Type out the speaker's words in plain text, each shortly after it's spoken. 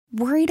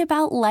Worried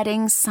about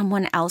letting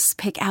someone else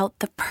pick out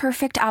the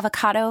perfect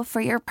avocado for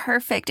your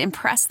perfect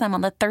impress them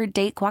on the third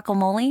date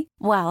guacamole?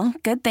 Well,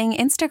 good thing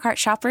Instacart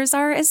shoppers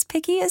are as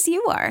picky as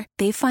you are.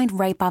 They find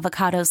ripe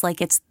avocados like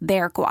it's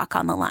their guac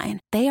on the line.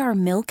 They are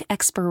milk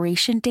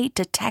expiration date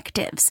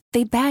detectives.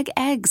 They bag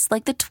eggs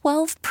like the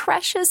 12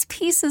 precious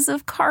pieces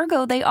of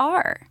cargo they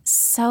are.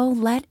 So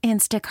let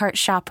Instacart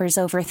shoppers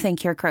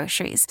overthink your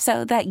groceries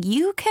so that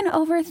you can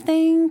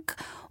overthink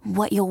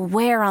what you'll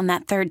wear on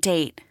that third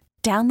date.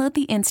 Download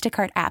the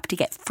Instacart app to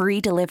get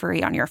free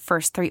delivery on your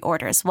first 3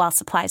 orders while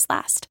supplies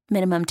last.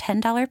 Minimum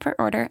 $10 per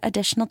order.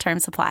 Additional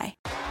terms apply.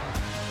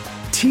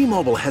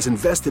 T-Mobile has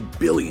invested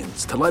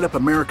billions to light up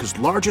America's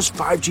largest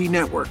 5G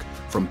network,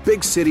 from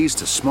big cities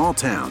to small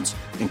towns,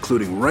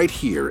 including right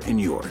here in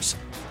yours.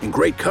 And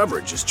great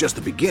coverage is just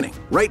the beginning.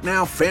 Right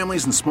now,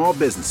 families and small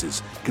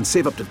businesses can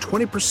save up to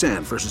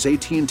 20% versus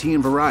AT&T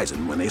and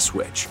Verizon when they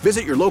switch.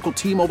 Visit your local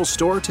T-Mobile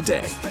store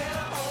today.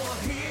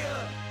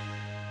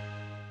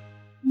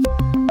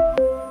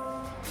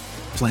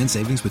 Plan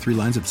savings with 3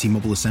 lines of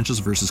T-Mobile Essentials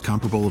versus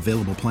comparable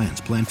available plans.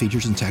 Plan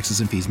features and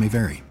taxes and fees may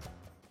vary.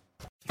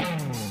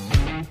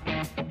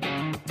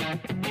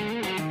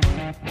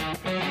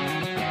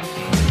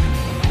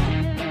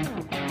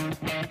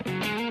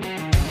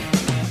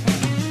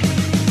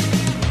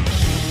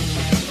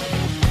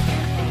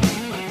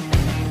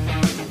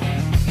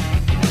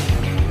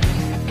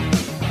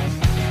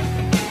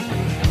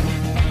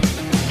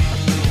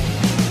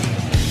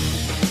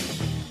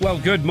 Well,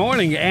 good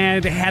morning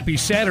and happy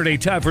Saturday.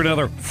 Time for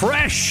another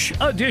fresh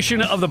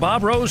edition of the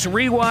Bob Rose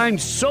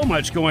Rewind. So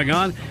much going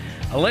on.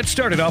 Let's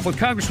start it off with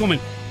Congresswoman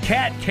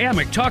Kat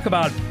Cammack. Talk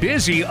about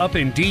busy up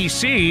in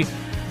D.C.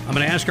 I'm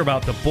going to ask her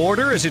about the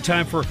border. Is it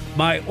time for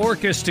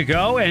Mayorkas to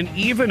go? And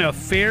even a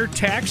fair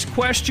tax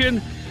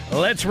question?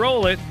 Let's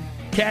roll it.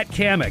 Kat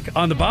Cammack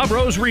on the Bob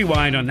Rose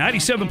Rewind on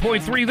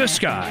 97.3 The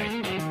Sky.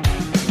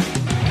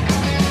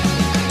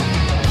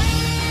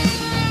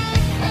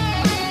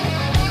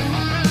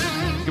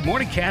 Good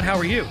morning, Kat. How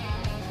are you?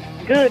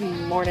 Good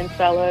morning,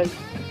 fellas.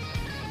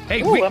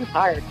 Hey, I'm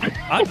tired.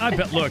 I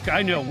bet. Look,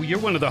 I know you're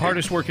one of the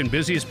hardest working,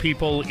 busiest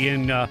people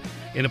in a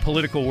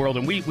political world,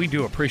 and we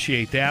do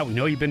appreciate that. We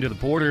know you've been to the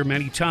border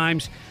many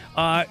times.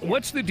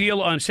 What's the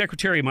deal on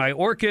Secretary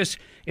Mayorkas?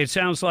 It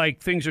sounds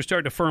like things are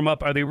starting to firm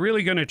up. Are they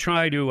really going to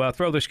try to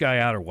throw this guy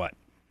out or what?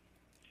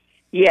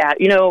 Yeah,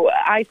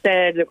 I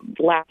said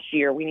last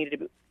year we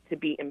needed to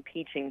be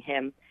impeaching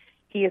him.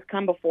 He has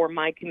come before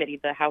my committee,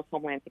 the House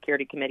Homeland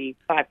Security Committee,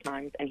 5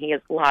 times, and he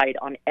has lied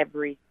on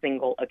every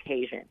single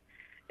occasion.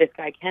 This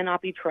guy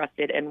cannot be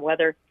trusted, and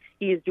whether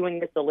he is doing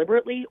this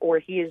deliberately or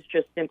he is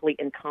just simply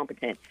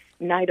incompetent,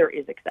 neither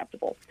is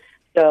acceptable.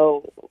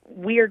 So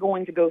we are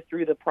going to go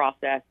through the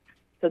process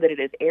so that it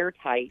is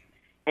airtight,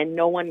 and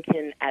no one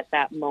can, at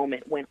that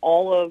moment, when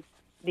all of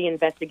the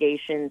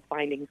investigation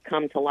findings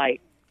come to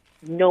light,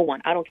 no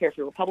one, I don't care if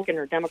you're Republican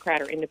or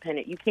Democrat or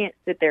independent, you can't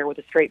sit there with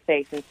a straight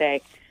face and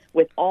say,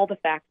 with all the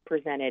facts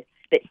presented,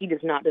 that he does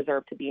not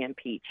deserve to be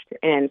impeached.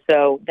 And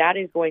so that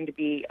is going to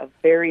be a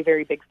very,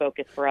 very big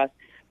focus for us.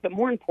 But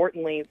more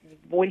importantly,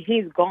 when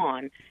he's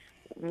gone,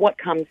 what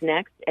comes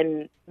next?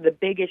 And the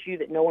big issue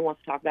that no one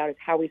wants to talk about is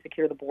how we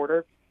secure the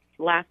border.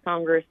 Last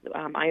Congress,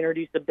 I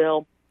introduced a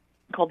bill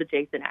called the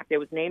Jason Act. It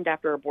was named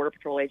after a Border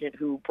Patrol agent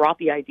who brought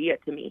the idea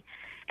to me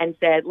and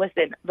said,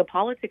 listen, the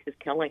politics is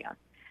killing us.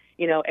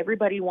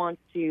 Everybody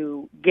wants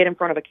to get in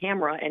front of a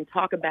camera and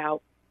talk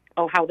about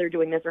how they're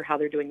doing this or how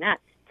they're doing that.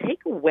 Take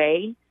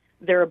away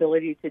their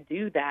ability to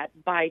do that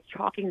by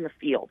chalking the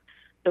field.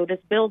 So this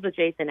bill, the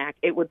Jason Act,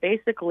 it would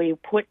basically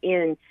put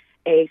in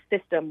a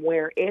system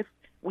where if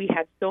we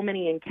had so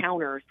many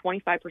encounters,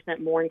 25%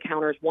 more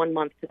encounters 1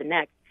 month to the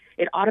next,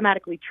 it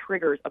automatically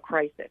triggers a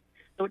crisis.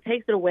 So it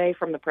takes it away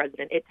from the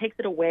president. It takes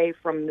it away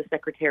from the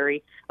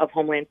Secretary of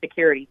Homeland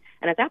Security.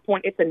 And at that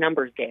point, it's a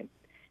numbers game.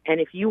 And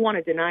if you want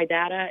to deny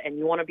data and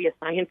you want to be a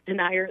science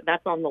denier,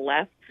 that's on the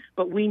left.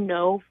 But we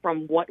know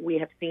from what we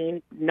have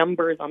seen,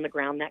 numbers on the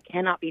ground, that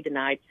cannot be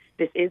denied.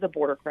 This is a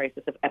border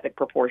crisis of epic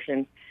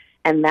proportions.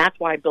 And that's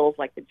why bills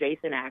like the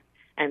Jason Act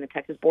and the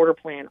Texas Border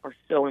Plan are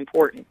so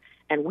important.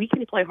 And we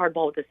can play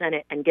hardball with the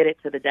Senate and get it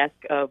to the desk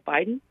of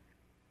Biden,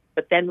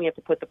 but then we have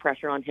to put the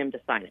pressure on him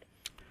to sign it.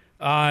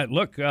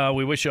 Look,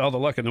 we wish you all the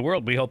luck in the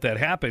world. We hope that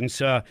happens.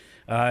 Joe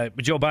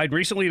Biden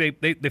recently,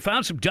 they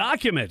found some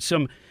documents,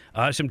 some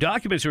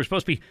documents that were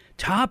supposed to be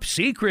top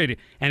secret,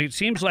 and it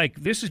seems like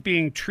this is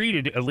being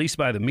treated, at least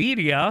by the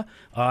media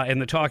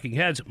and the talking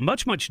heads,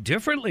 much, much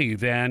differently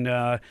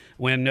than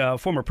when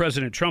former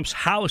President Trump's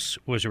house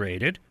was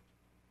raided.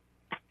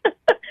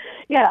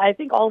 Yeah, I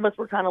think all of us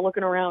were kind of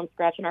looking around,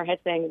 scratching our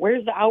heads saying,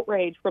 where's the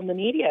outrage from the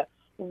media?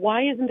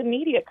 Why isn't the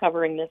media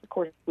covering this? Of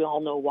course, we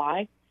all know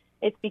why.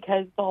 It's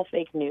because it's all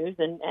fake news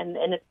and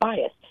it's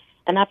biased.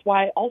 And that's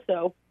why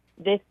also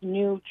this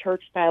new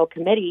church-style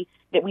committee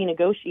that we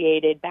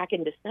negotiated back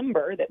in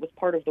December that was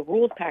part of the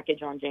rules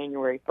package on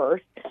January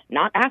 1st,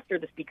 not after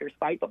the speaker's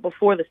fight, but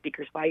before the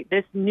speaker's fight,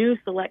 this new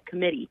select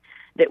committee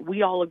that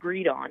we all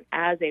agreed on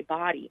as a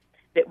body,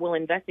 that will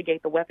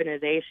investigate the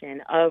weaponization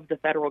of the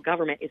federal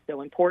government is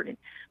so important,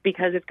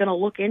 because it's going to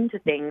look into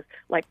things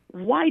like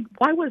why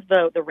was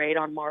the raid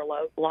on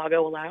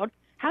Mar-a-Lago allowed?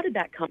 How did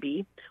that come to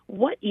be?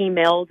 What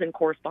emails and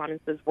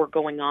correspondences were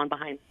going on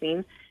behind the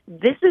scenes?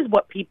 This is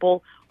what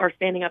people are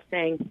standing up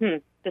saying,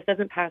 this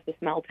doesn't pass the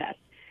smell test.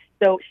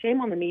 So shame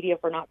on the media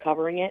for not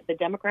covering it. The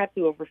Democrats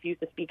who have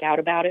refused to speak out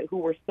about it, who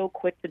were so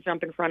quick to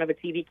jump in front of a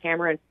TV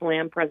camera and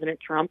slam President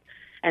Trump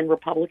and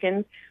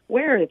Republicans,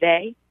 where are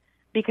they?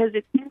 Because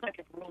it seems like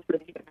it's rules for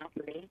these, not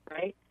for me,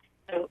 right?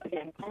 So,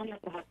 again, calling us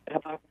the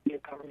hypocrisy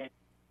of government,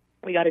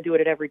 we got to do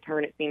it at every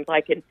turn, it seems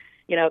like. And,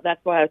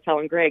 that's why I was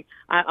telling Greg,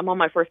 I'm on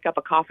my first cup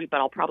of coffee, but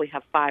I'll probably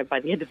have 5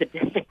 by the end of the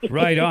day.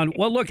 Right on.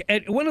 Well, look,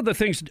 one of the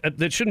things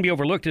that shouldn't be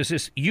overlooked is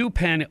this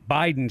UPenn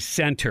Biden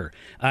Center.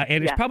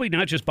 And it's probably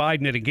not just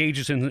Biden that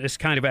engages in this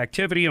kind of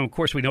activity. And, of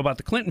course, we know about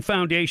the Clinton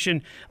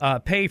Foundation,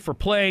 Pay for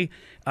Play.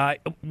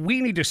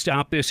 We need to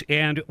stop this.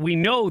 And we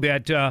know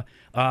that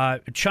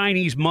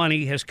Chinese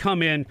money has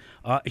come in,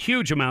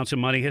 huge amounts of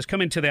money has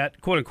come into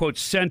that quote-unquote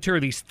center,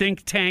 these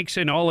think tanks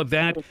and all of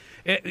that.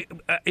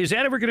 Is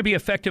that ever going to be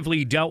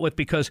effectively dealt with?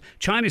 Because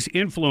China's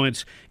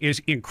influence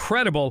is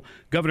incredible.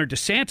 Governor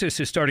DeSantis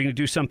is starting to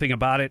do something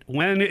about it.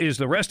 When is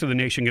the rest of the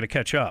nation going to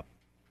catch up?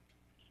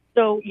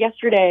 So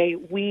yesterday,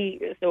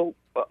 the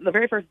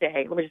very first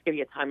day, let me just give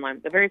you a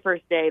timeline. The very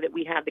first day that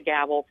we had the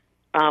gavel,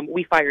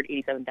 we fired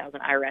 87,000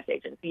 IRS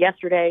agents.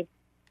 Yesterday,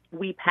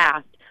 we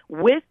passed,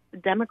 with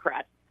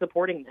Democrats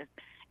supporting this,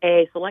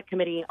 a select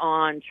committee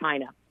on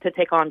China to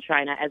take on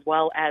China, as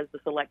well as the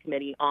select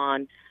committee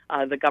on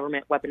the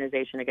government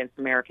weaponization against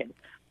Americans.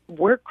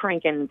 We're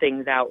cranking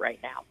things out right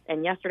now.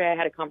 And yesterday I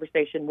had a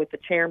conversation with the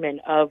chairman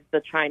of the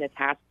China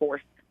task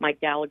force, Mike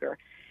Gallagher,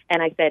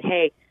 and I said,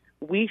 hey,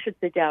 we should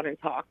sit down and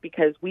talk,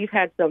 because we've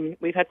had some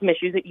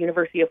issues at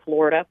University of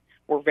Florida.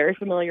 We're very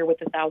familiar with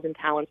the Thousand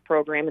Talents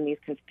program and these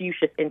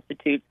Confucius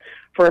Institutes.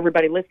 For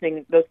everybody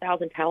listening, those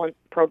Thousand Talents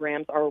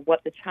programs are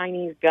what the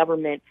Chinese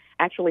government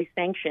actually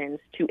sanctions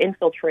to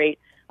infiltrate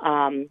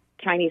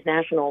Chinese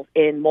nationals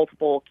in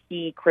multiple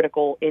key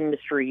critical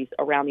industries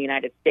around the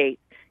United States,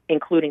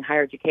 including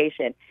higher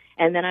education.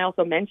 And then I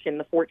also mentioned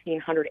the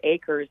 1,400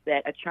 acres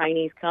that a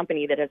Chinese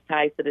company that has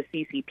ties to the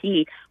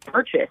CCP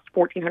purchased,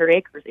 1,400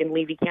 acres in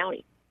Levy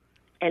County.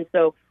 And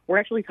so we're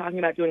actually talking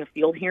about doing a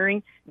field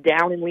hearing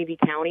down in Levy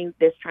County,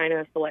 this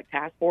China Select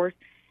Task Force,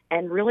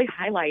 and really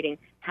highlighting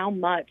how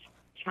much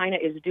China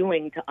is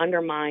doing to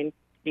undermine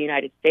the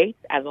United States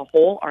as a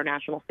whole, our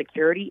national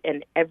security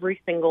in every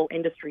single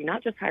industry,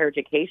 not just higher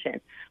education,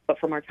 but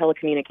from our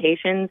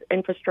telecommunications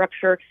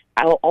infrastructure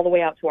all the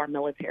way out to our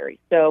military.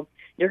 So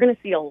you're going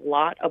to see a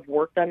lot of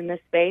work done in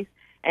this space.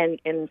 And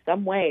in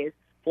some ways,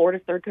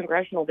 Florida's 3rd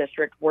Congressional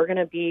District, we're going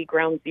to be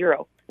ground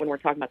zero when we're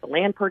talking about the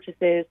land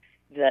purchases,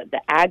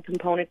 the ag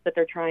components that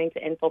they're trying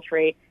to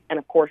infiltrate, and,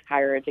 of course,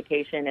 higher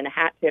education. And a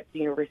hat tip to the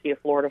University of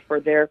Florida for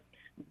their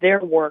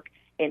work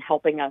in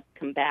helping us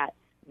combat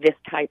this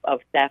type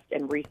of theft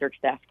and research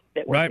theft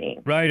that we're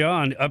seeing. Right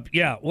on.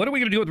 What are we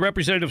going to do with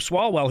Representative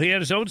Swalwell? He had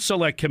his own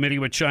select committee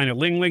with China,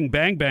 Ling Ling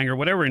Bang Bang, or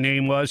whatever her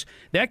name was.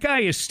 That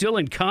guy is still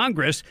in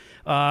Congress.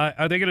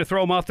 Are they going to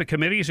throw him off the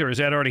committees, or has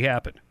that already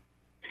happened?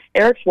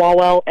 Eric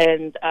Swalwell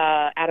and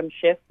Adam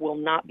Schiff will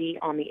not be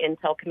on the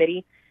Intel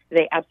committee.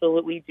 They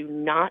absolutely do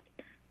not.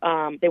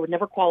 They would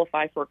never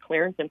qualify for a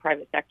clearance in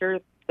private sector,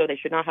 so they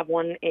should not have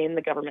one in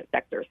the government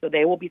sector. So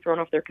they will be thrown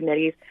off their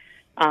committees.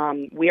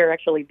 We are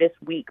actually this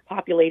week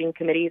populating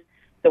committees.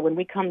 So when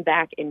we come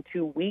back in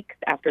 2 weeks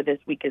after this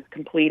week is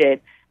completed,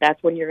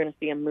 that's when you're going to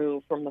see a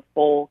move from the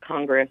full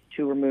Congress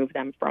to remove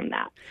them from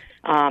that.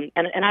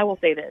 And I will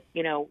say this,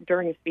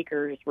 during the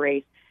speaker's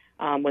race,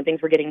 when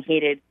things were getting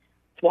heated,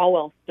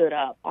 Swalwell stood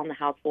up on the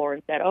House floor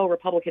and said,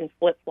 Republicans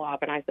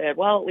flip-flop. And I said,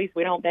 well, at least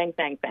we don't bang,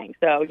 bang, bang.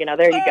 So,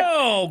 there you go.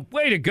 Oh,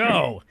 way to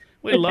go.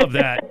 We love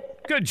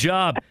that. Good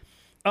job.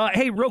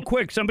 Hey, real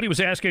quick, somebody was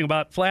asking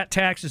about flat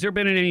tax. Has there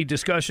been any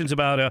discussions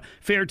about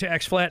fair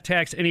tax, flat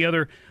tax, any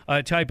other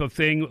type of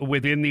thing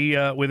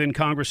within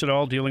Congress at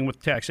all dealing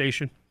with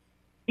taxation?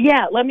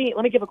 Yeah, let me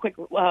give a quick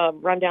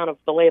rundown of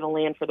the lay of the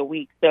land for the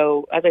week.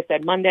 So, as I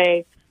said,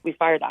 Monday we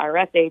fired the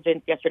IRS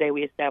agents. Yesterday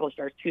we established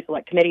our 2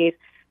 select committees.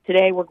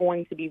 Today we're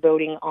going to be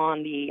voting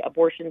on the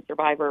Abortion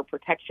Survivor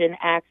Protection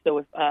Act. So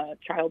if a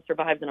child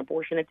survives an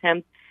abortion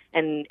attempt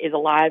and is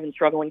alive and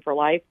struggling for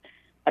life,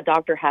 a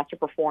doctor has to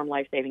perform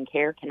life-saving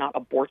care, cannot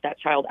abort that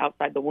child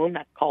outside the womb.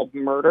 That's called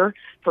murder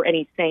for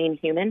any sane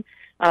human.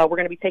 We're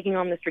going to be taking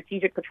on the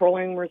Strategic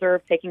Petroleum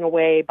Reserve, taking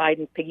away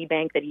Biden's piggy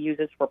bank that he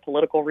uses for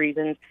political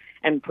reasons,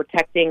 and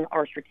protecting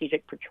our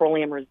strategic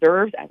petroleum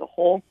reserves as a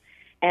whole.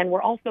 And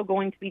we're also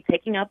going to be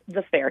taking up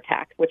the fair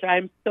tax, which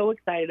I'm so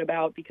excited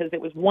about because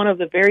it was one of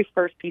the very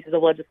first pieces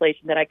of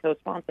legislation that I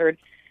co-sponsored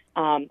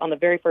on the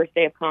very first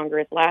day of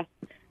Congress. Last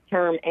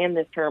term and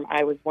this term,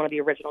 I was one of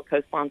the original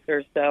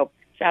co-sponsors. So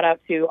shout out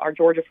to our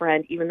Georgia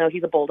friend, even though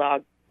he's a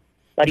bulldog,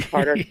 Buddy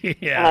Carter.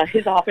 Yeah.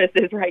 His office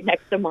is right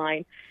next to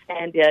mine,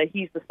 and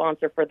he's the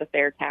sponsor for the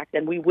fair tax.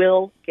 And we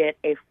will get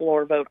a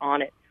floor vote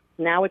on it.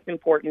 Now it's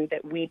important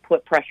that we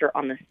put pressure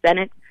on the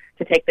Senate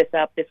to take this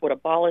up. This would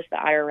abolish the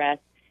IRS,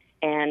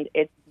 and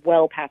it's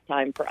well past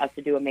time for us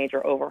to do a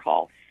major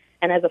overhaul.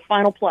 And as a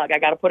final plug, I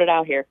got to put it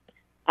out here.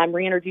 I'm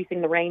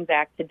reintroducing the REINS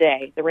Act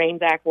today. The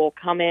REINS Act will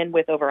come in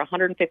with over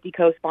 150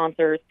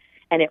 co-sponsors,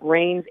 and it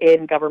reins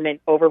in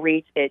government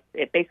overreach. It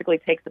basically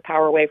takes the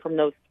power away from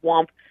those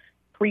swamp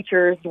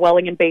creatures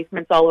dwelling in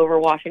basements all over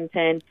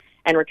Washington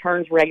and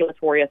returns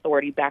regulatory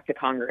authority back to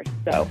Congress.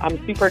 So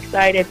I'm super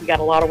excited. We got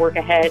a lot of work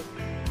ahead.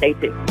 Stay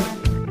tuned.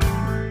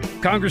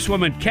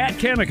 Congresswoman Kat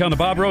Cammack on the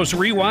Bob Rose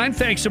Rewind.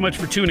 Thanks so much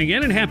for tuning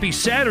in, and happy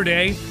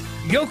Saturday.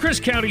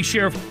 Gilchrist County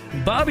Sheriff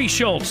Bobby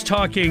Schultz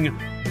talking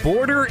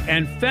border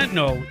and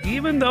fentanyl,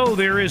 even though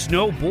there is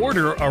no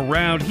border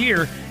around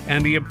here,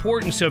 and the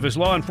importance of his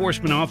law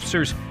enforcement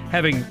officers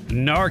having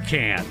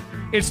Narcan.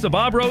 It's the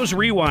Bob Rose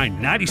Rewind,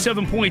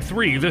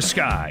 97.3 The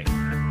Sky.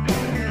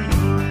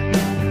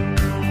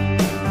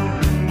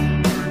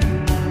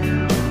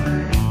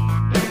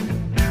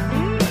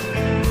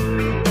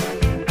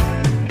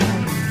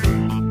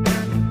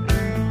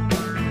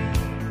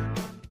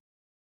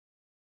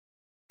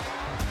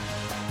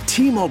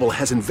 T-Mobile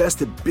has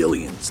invested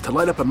billions to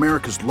light up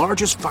America's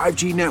largest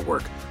 5G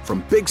network,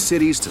 from big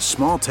cities to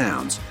small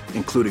towns,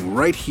 including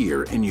right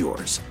here in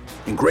yours.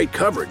 And great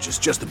coverage is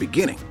just the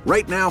beginning.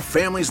 Right now,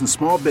 families and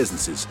small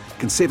businesses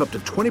can save up to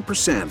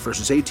 20%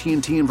 versus AT&T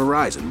and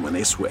Verizon when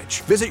they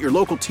switch. Visit your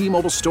local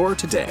T-Mobile store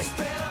today.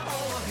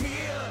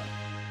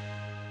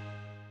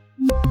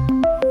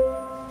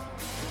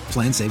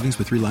 Plan savings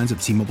with 3 lines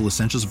of T-Mobile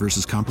Essentials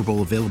versus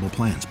comparable available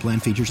plans. Plan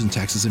features and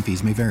taxes and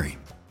fees may vary.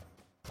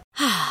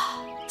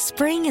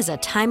 Spring is a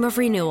time of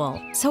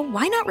renewal, so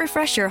why not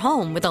refresh your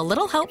home with a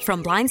little help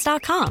from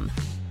Blinds.com?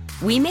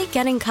 We make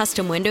getting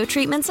custom window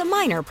treatments a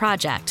minor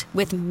project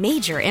with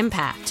major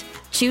impact.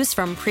 Choose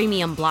from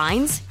premium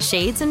blinds,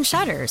 shades, and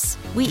shutters.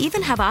 We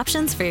even have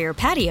options for your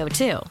patio,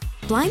 too.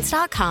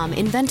 Blinds.com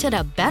invented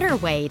a better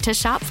way to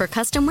shop for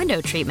custom window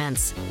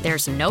treatments.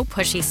 There's no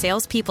pushy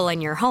salespeople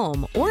in your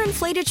home or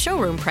inflated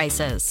showroom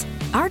prices.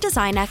 Our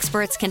design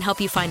experts can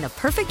help you find the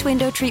perfect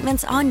window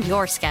treatments on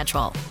your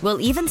schedule. We'll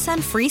even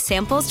send free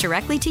samples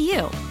directly to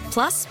you.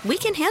 Plus, we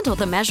can handle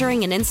the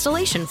measuring and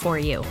installation for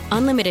you.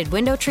 Unlimited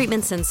window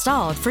treatments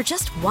installed for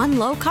just one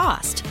low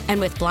cost. And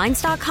with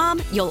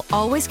Blinds.com, you'll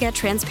always get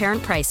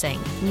transparent pricing.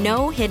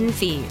 No hidden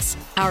fees.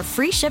 Our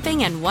free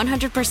shipping and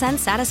 100%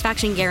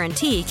 satisfaction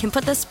guarantee can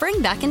put the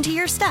spring back into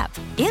your step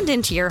and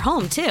into your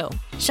home, too.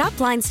 Shop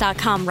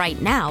Blinds.com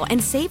right now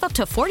and save up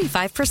to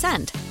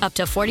 45%. Up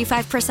to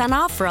 45%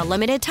 off for a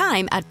limited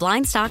time at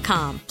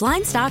Blinds.com.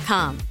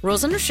 Blinds.com.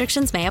 Rules and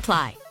restrictions may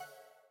apply.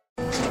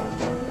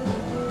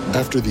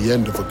 After the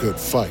end of a good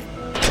fight,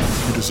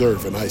 you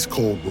deserve an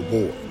ice-cold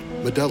reward.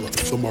 Modelo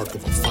is the mark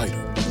of a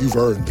fighter. You've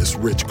earned this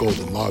rich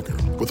golden lager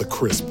with a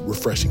crisp,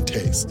 refreshing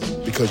taste.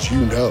 Because you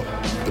know,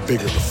 the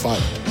bigger the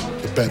fight,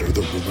 the better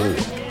the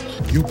reward.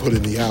 You put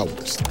in the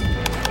hours,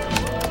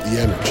 the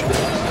energy,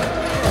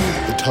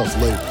 the tough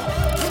labor.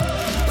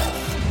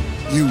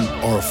 You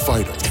are a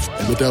fighter,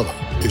 and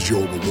Modelo is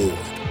your reward.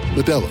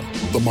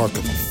 Modelo, the mark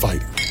of a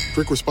fighter.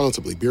 Drink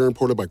responsibly. Beer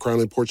imported by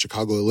Crown Imports,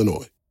 Chicago,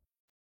 Illinois.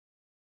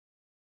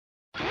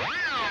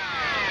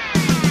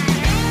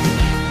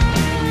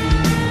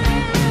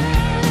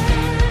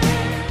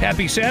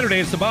 Happy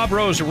Saturday. It's the Bob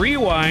Rose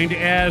Rewind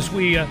as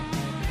we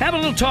have a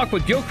little talk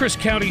with Gilchrist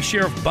County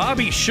Sheriff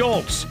Bobby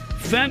Schultz.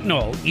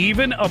 Fentanyl,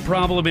 even a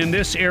problem in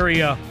this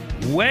area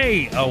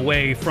way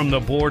away from the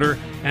border,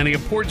 and the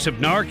importance of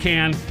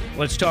Narcan.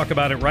 Let's talk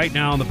about it right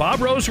now on the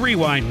Bob Rose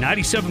Rewind,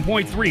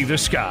 97.3 The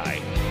Sky.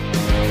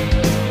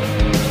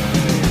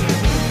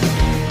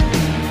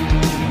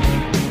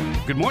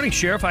 Good morning,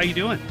 Sheriff. How you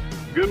doing?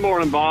 Good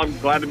morning, Bob.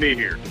 Glad to be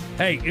here.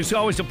 Hey, it's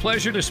always a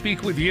pleasure to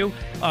speak with you.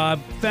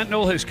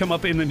 Fentanyl has come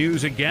up in the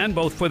news again,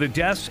 both for the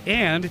deaths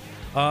and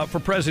for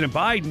President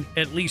Biden,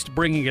 at least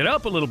bringing it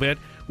up a little bit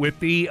with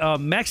the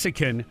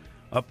Mexican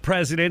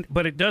president,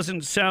 but it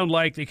doesn't sound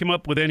like they come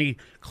up with any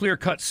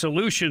clear-cut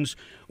solutions.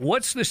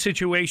 What's the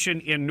situation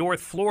in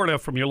North Florida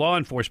from your law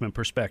enforcement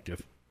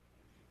perspective?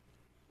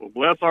 Well,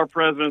 bless our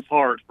president's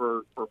heart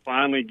for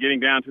finally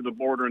getting down to the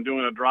border and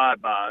doing a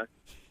drive-by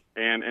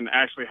and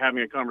actually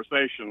having a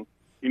conversation.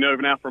 You know,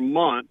 now for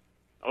months,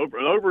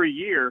 over a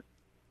year,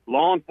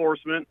 law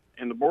enforcement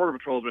and the Border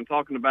Patrol has been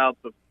talking about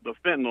the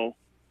fentanyl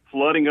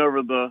flooding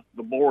over the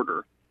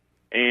border.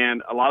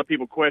 And a lot of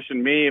people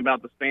question me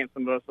about the stance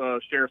of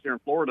us sheriffs here in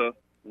Florida,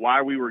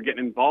 why we were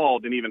getting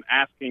involved and even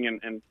asking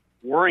and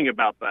worrying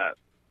about that.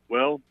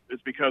 Well,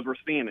 it's because we're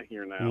seeing it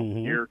here now. Mm-hmm.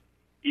 Here,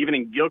 even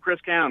in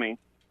Gilchrist County,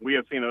 we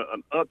have seen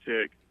an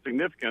uptick,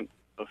 significant,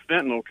 of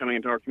fentanyl coming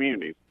into our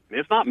communities. And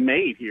it's not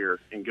made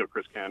here in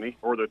Gilchrist County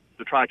or the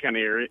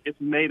Tri-County area.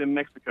 It's made in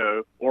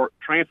Mexico or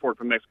transported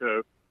from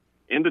Mexico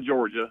into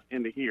Georgia,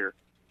 into here.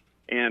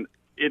 And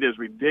it is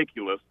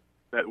ridiculous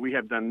that we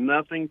have done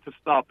nothing to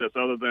stop this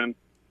other than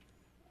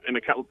in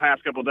the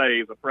past couple of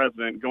days, the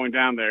president going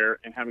down there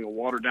and having a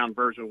watered-down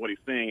version of what he's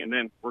seeing, and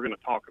then we're going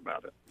to talk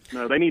about it.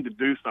 No, they need to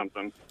do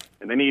something,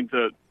 and they need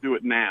to do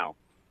it now.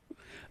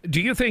 Do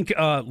you think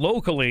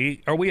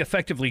locally, are we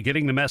effectively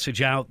getting the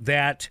message out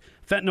that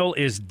fentanyl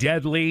is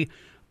deadly?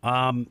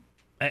 And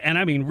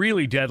I mean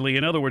really deadly.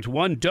 In other words,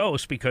 one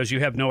dose, because you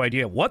have no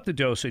idea what the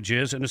dosage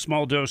is, and a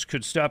small dose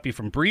could stop you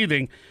from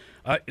breathing.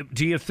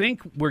 Do you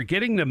think we're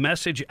getting the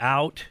message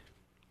out?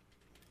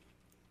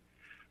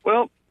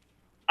 Well,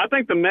 I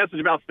think the message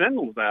about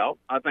fentanyl is out.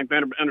 I think they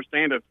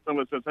understand if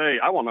someone says, "Hey,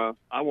 I want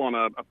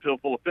a pill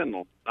full of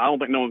fentanyl." I don't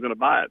think no one's going to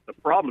buy it. The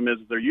problem is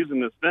they're using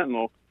this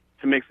fentanyl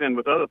to mix in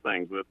with other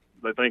things.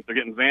 They think they're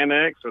getting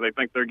Xanax, or they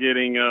think they're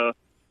getting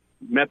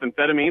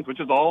methamphetamines, which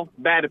is all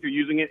bad if you're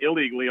using it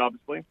illegally,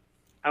 obviously.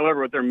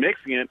 However, they're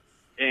mixing it,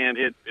 and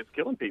it's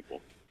killing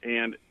people.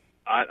 And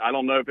I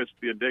don't know if it's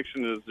the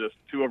addiction is just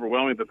too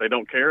overwhelming that they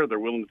don't care. They're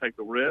willing to take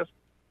the risk.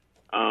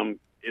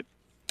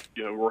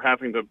 We're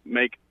having to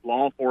make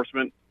law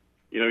enforcement,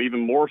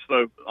 even more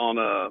so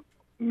on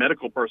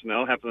medical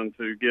personnel, having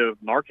to give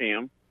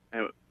Narcan.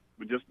 And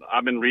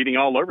I've been reading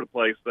all over the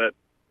place that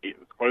it's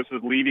close to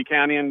Levy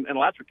County and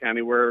Alachua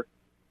County where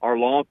our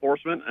law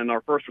enforcement and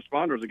our first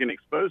responders are getting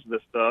exposed to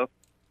this stuff,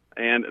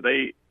 and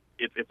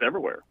it's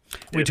everywhere.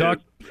 Is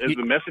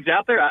the message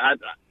out there? I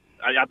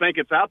think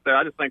it's out there.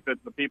 I just think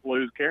that the people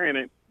who's carrying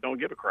it don't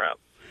give a crap.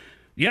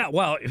 Yeah,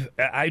 well,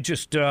 I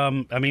just,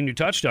 you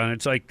touched on it.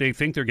 It's like they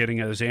think they're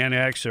getting a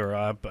Xanax or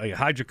a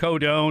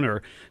hydrocodone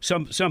or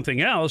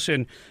something else,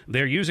 and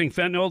they're using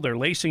fentanyl, they're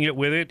lacing it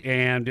with it,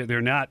 and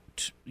they're not,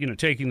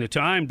 taking the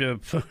time to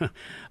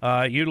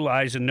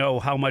utilize and know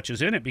how much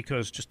is in it,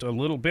 because just a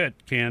little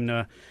bit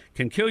can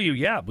kill you.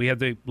 Yeah, we had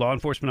the law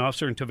enforcement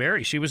officer in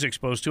Taveri. She was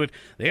exposed to it.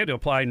 They had to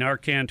apply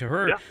Narcan to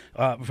her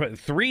for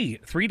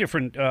three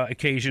different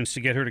occasions to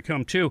get her to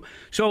come to.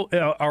 So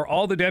are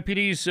all the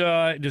deputies,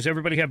 does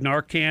everybody have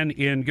Narcan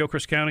in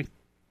Gilchrist County?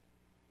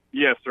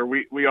 Yes, sir.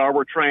 We are.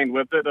 We're trained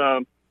with it.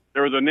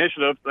 There was an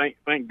initiative,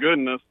 thank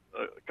goodness,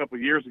 a couple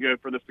of years ago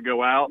for this to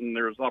go out, and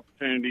there was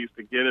opportunities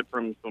to get it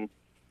from some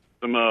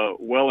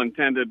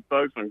well-intended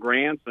folks on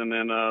grants, and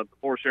then the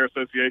Florida Sheriff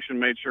Association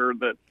made sure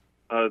that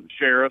the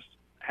sheriffs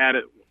had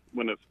it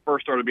when it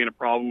first started being a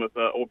problem with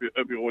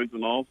opioids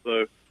and all.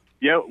 So,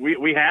 yeah,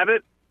 we have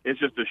it. It's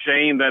just a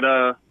shame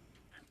that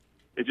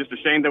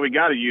we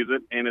got to use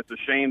it, and it's a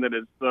shame that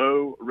it's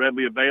so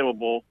readily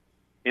available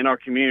in our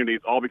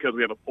communities, all because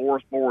we have a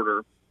porous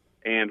border,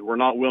 and we're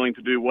not willing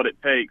to do what it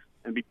takes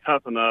and be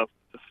tough enough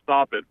to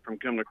stop it from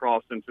coming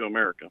across into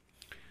America.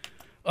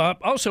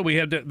 Also, we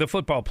had the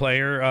football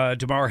player,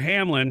 Damar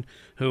Hamlin,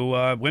 who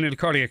went into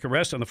cardiac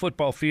arrest on the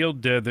football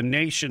field. The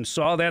nation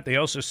saw that. They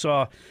also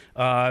saw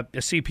a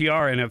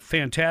CPR and a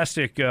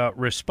fantastic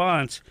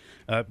response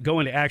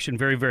go into action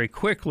very, very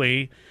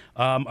quickly.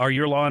 Are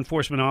your law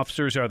enforcement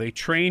officers, are they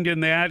trained in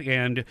that?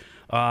 And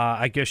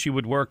I guess you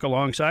would work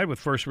alongside with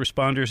first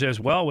responders as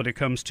well when it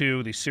comes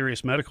to these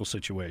serious medical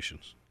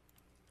situations.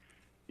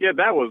 Yeah,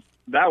 that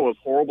was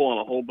horrible on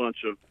a whole bunch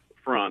of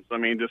fronts. I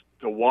mean, just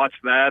to watch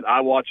that,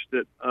 I watched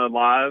it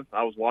live.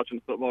 I was watching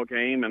the football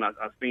game, and I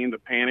seen the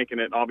panic in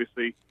it.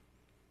 Obviously,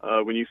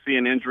 when you see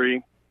an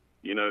injury,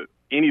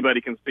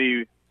 anybody can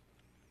see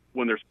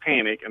when there's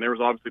panic, and there was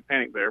obviously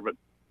panic there. But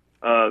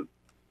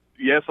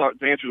yes,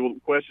 to answer the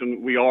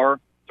question, we are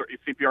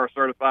CPR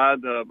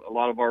certified. A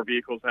lot of our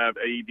vehicles have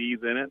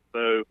AEDs in it,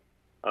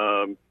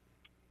 so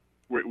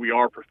we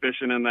are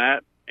proficient in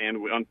that. And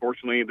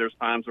unfortunately, there's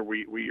times where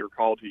we are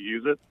called to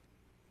use it.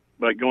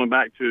 But going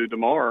back to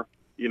Damar,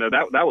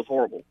 that was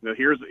horrible.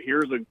 Here's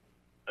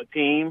a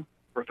team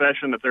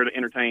profession that's there to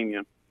entertain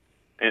you,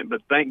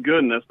 but thank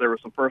goodness there were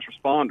some first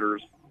responders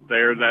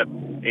there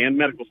and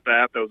medical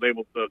staff that was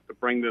able to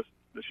bring this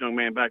young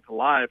man back to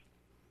life.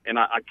 And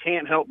I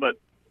can't help but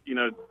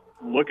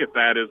look at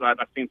that as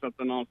I've seen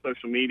something on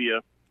social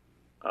media,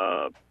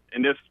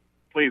 and this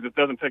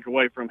doesn't take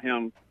away from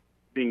him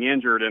being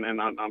injured,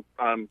 and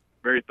I'm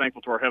very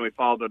thankful to our Heavenly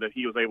Father that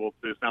he was able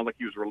to. Sound like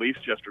he was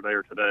released yesterday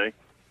or today.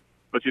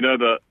 But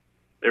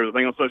there was a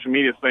thing on social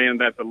media saying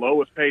that the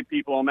lowest paid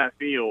people on that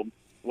field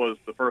was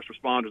the first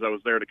responders that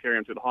was there to carry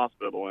him to the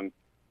hospital. And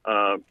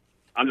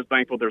I'm just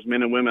thankful there's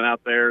men and women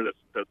out there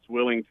that's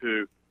willing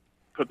to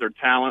put their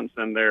talents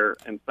and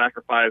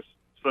sacrifice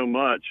so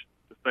much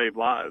to save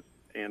lives.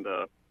 And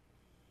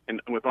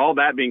with all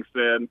that being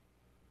said,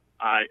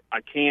 I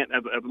can't,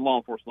 as a law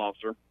enforcement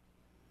officer,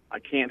 I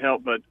can't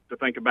help but to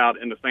think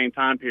about in the same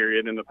time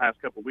period in the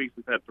past couple of weeks,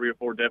 we've had 3 or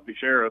 4 deputy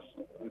sheriffs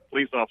and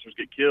police officers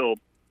get killed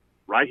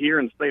right here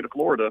in the state of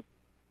Florida,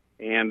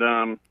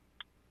 and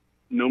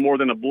no more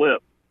than a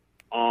blip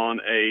on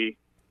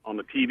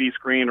the TV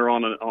screen or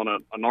on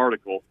an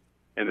article,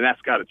 and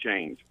that's got to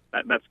change.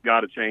 That's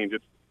got to change.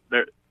 It's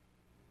there.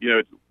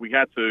 We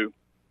have to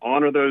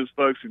honor those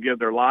folks who give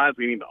their lives.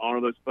 We need to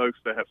honor those folks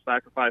that have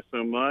sacrificed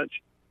so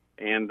much,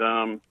 and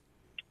I'm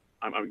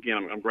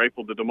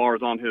grateful that Damar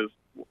is on his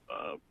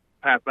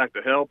path back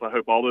to health. I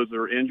hope all those that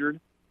are injured,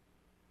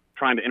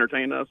 trying to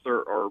entertain us,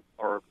 are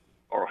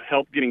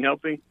getting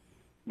healthy.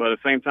 But at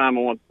the same time,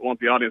 I want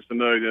the audience to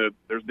know that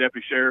there's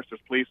deputy sheriffs, there's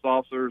police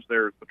officers,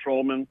 there's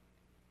patrolmen,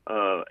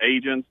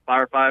 agents,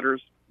 firefighters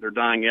They're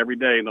dying every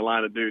day in the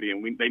line of duty,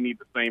 and they need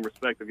the same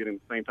respect of getting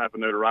the same type of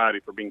notoriety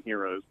for being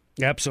heroes.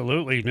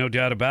 Absolutely, no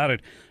doubt about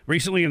it.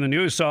 Recently in the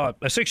news, saw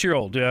a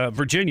 6-year-old,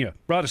 Virginia,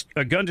 brought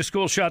a gun to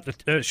school, shot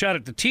at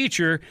the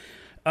teacher.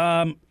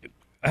 How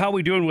are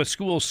we doing with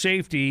school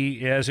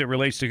safety as it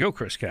relates to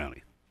Gilchrist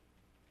County?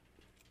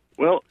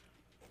 Well,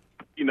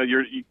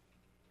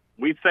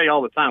 we say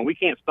all the time, we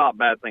can't stop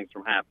bad things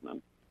from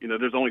happening.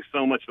 There's only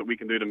so much that we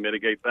can do to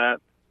mitigate that.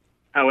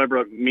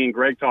 However, me and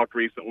Greg talked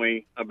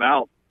recently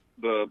about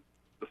the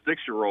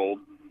 6-year-old.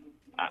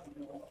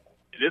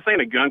 This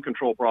ain't a gun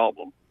control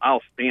problem.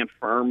 I'll stand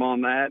firm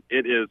on that.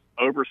 It is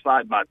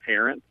oversight by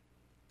parents.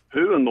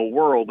 Who in the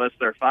world lets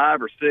their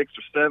 5 or 6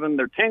 or 7,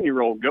 their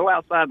 10-year-old go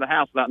outside the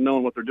house without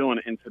knowing what they're doing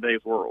in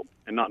today's world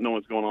and not knowing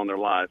what's going on in their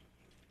life?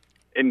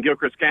 In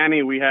Gilchrist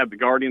County, we have the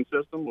Guardian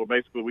system, where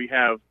basically we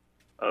have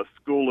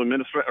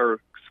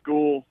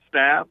school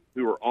staff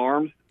who are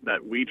armed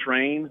that we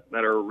train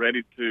that are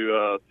ready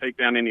to take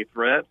down any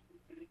threats.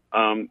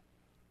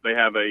 They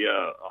have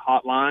a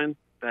hotline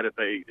that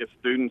if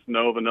students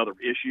know of another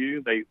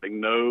issue, they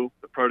know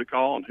the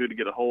protocol and who to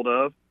get a hold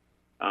of.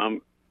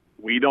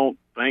 We don't,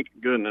 thank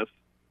goodness,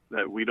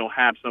 that we don't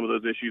have some of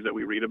those issues that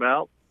we read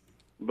about,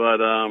 but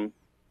I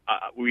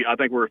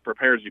think we're as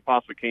prepared as you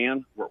possibly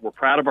can. We're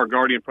proud of our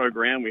Guardian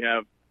program.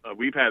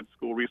 We've had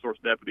school resource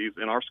deputies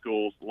in our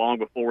schools long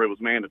before it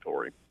was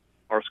mandatory.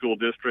 Our school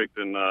district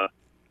and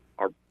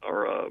our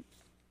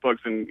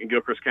folks in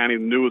Gilchrist County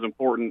knew it was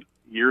important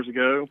years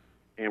ago,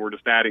 and we're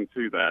just adding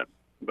to that.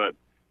 But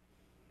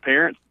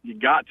parents, you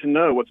got to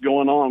know what's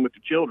going on with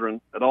your children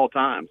at all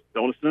times.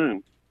 Don't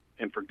assume.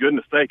 And for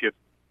goodness sake,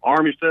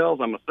 arm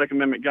yourselves. I'm a Second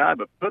Amendment guy,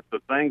 but put the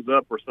things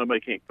up where somebody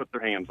can't put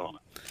their hands on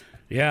it.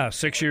 Yeah,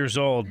 6 years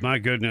old. My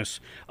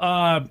goodness.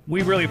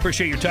 We really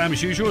appreciate your time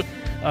as usual.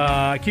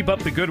 Keep up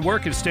the good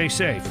work and stay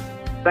safe.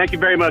 Thank you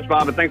very much,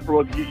 Bob, and thanks for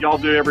what y'all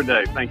do every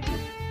day. Thank you.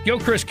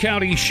 Gilchrist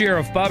County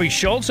Sheriff Bobby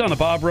Schultz on the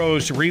Bob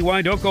Rose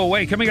Rewind. Don't go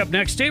away. Coming up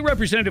next, State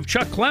Representative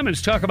Chuck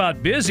Clemens talk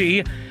about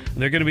busy.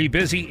 They're going to be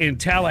busy in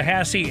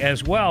Tallahassee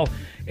as well.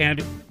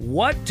 And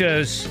what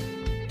does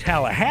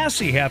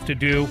Tallahassee have to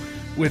do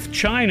with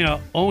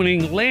China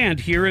owning land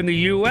here in the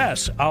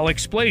U.S.? I'll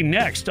explain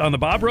next on the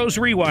Bob Rose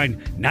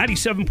Rewind,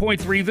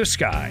 97.3 The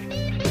Sky.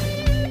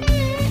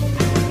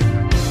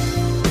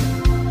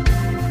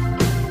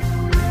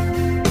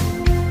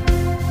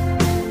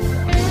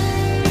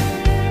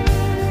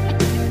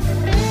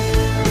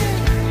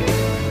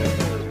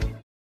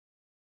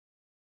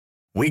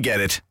 We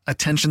get it.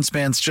 Attention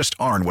spans just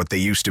aren't what they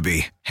used to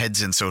be.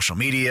 Heads in social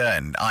media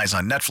and eyes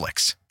on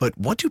Netflix. But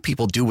what do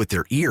people do with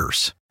their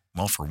ears?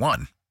 Well, for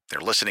one, they're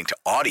listening to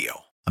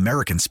audio.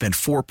 Americans spend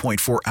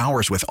 4.4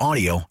 hours with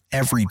audio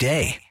every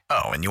day.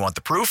 Oh, and you want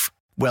the proof?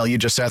 Well, you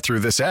just sat through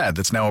this ad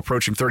that's now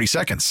approaching 30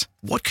 seconds.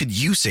 What could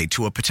you say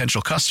to a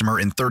potential customer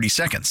in 30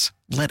 seconds?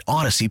 Let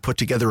Odyssey put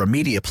together a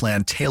media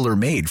plan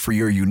tailor-made for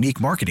your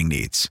unique marketing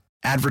needs.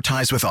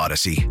 Advertise with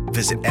Odyssey.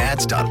 Visit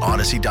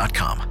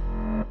ads.odyssey.com.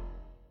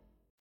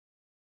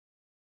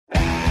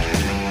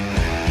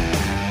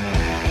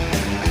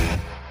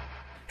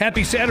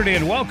 Happy Saturday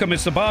and welcome.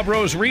 It's the Bob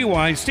Rose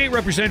Rewind. State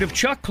Representative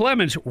Chuck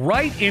Clemens,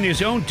 right in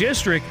his own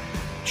district,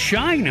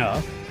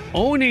 China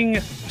owning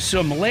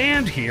some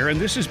land here,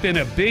 and this has been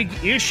a big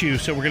issue,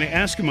 so we're going to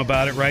ask him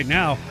about it right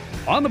now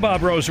on the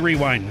Bob Rose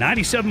Rewind,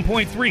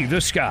 97.3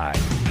 The Sky.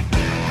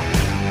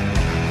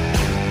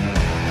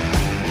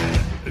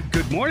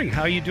 Good morning.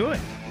 How are you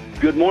doing?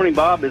 Good morning,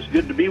 Bob. It's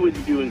good to be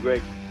with you and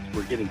Greg.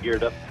 We're getting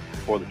geared up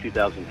for the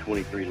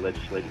 2023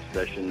 legislative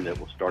session that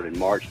will start in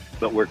March,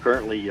 but we're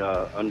currently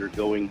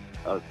undergoing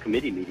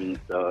committee meetings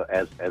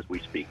as we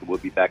speak. We'll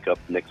be back up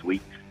next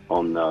week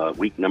on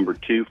week number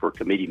 2 for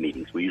committee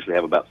meetings. We usually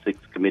have about 6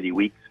 committee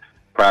weeks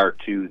prior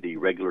to the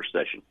regular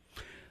session.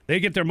 They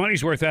get their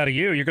money's worth out of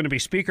you. You're going to be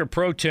Speaker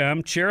Pro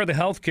Tem, Chair of the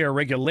Healthcare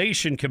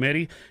Regulation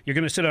Committee. You're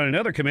going to sit on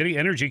another committee,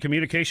 Energy,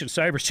 Communication,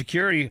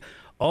 Cybersecurity.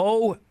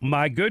 Oh,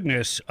 my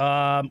goodness. What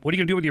are you going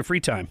to do with your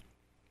free time?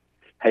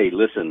 Hey,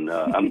 listen,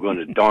 I'm going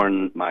to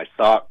darn my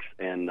socks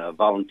and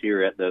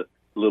volunteer at the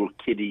little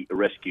kitty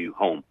rescue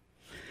home.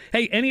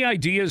 Hey, any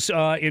ideas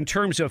in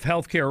terms of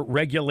healthcare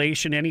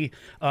regulation? Any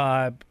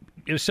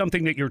is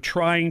something that you're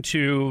trying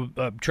to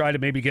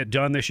maybe get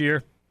done this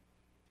year?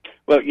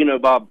 Well,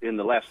 Bob, in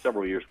the last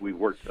several years, we've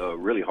worked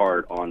really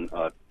hard on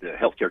the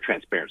healthcare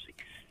transparency.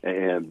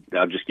 And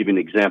I'll just give you an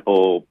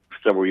example.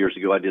 Several years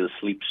ago, I did a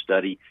sleep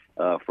study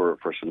for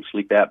some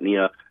sleep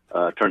apnea.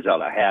 Turns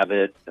out I have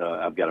it.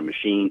 I've got a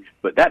machine.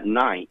 But that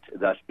night,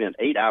 I spent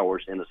 8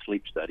 hours in a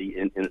sleep study,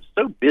 and it's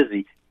so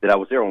busy that I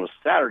was there on a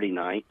Saturday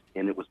night,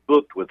 and it was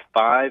booked with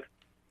 5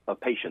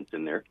 patients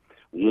in there,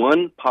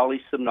 1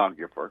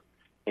 polysomnographer,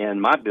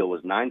 and my bill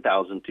was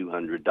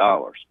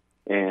 $9,200.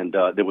 And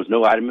there was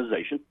no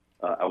itemization.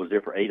 I was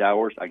there for 8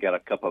 hours. I got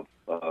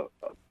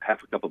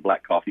half a cup of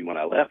black coffee when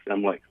I left, and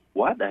I'm like,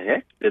 why the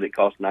heck did it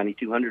cost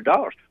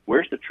 $9,200?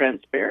 Where's the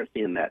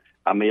transparency in that?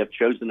 I may have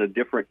chosen a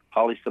different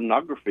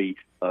polysomnography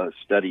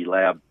study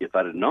lab if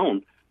I'd have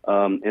known,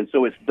 And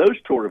so it's those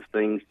sort of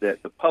things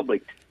that the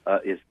public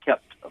is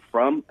kept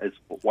from, is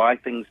why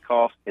things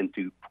cost, and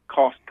to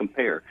cost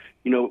compare.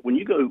 When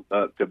you go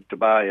to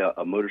buy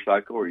a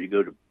motorcycle, or you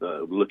go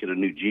to look at a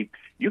new Jeep,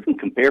 you can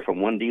compare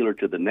from one dealer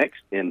to the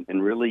next and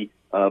really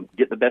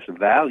get the best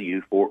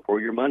value for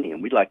your money.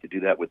 And we'd like to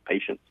do that with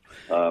patients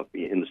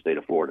in the state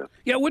of Florida.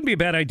 Yeah, it wouldn't be a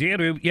bad idea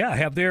to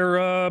have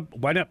their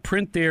why not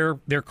print their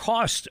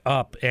cost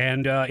up,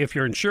 and if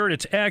you're insured,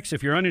 it's X.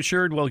 If you're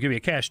uninsured, we'll give you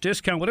a cash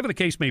discount, whatever the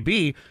case may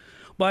be.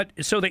 But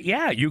so that,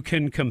 you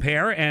can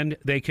compare and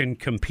they can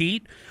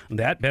compete.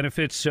 That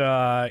benefits,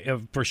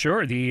 for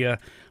sure, the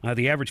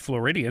average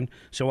Floridian.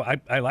 So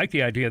I like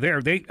the idea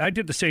there. I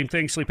did the same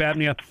thing, sleep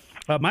apnea.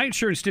 My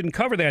insurance didn't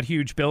cover that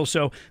huge bill,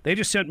 so they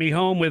just sent me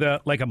home with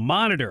a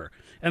monitor.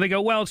 And they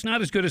go, well, it's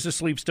not as good as a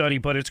sleep study,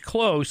 but it's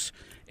close.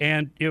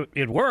 And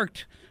it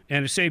worked,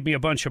 and it saved me a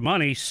bunch of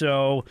money.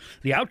 So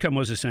the outcome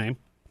was the same.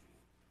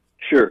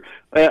 Sure.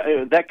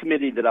 That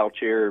committee that I'll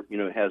chair,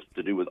 has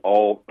to do with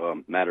all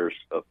matters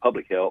of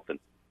public health and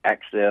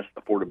access,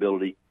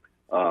 affordability.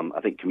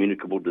 I think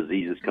communicable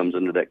diseases comes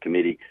under that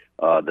committee.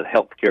 The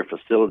healthcare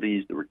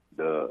facilities,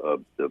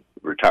 the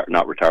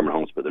not retirement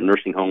homes, but the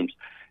nursing homes.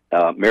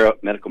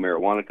 Medical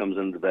marijuana comes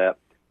under that.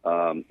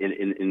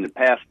 In the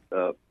past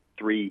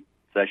 3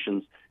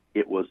 sessions,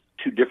 it was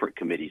 2 different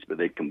committees, but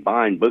they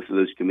combined both of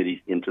those committees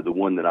into the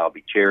one that I'll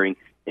be chairing.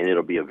 And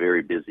it'll be a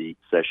very busy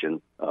session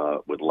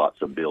with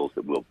lots of bills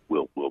that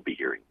we'll be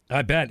hearing.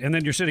 I bet. And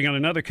then you're sitting on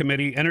another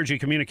committee, Energy,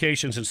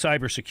 Communications, and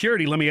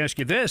Cybersecurity. Let me ask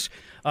you this.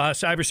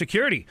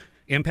 Cybersecurity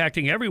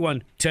impacting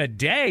everyone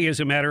today, as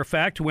a matter of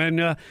fact,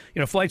 when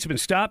flights have been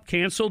stopped,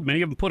 canceled,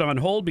 many of them put on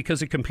hold because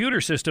the computer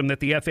system that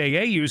the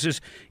FAA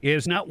uses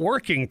is not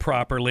working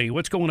properly.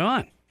 What's going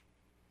on?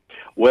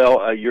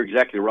 Well, you're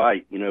exactly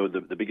right.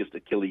 The biggest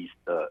Achilles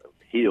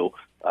heel,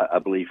 I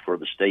believe, for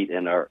the state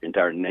and our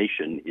entire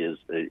nation is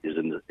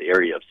in the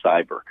area of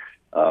cyber.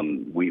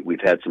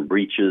 We've had some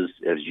breaches,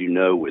 as you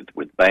know,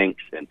 with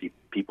banks and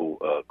people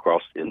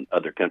across in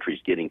other countries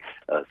getting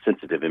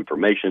sensitive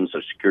information, so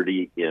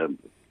security,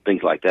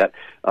 things like that.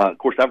 Of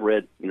course, I've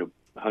read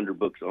 100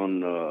 books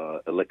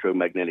on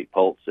electromagnetic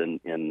pulse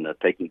and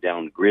taking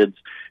down grids,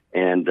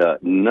 and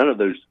none of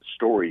those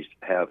stories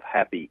have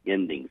happy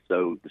endings.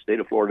 So the state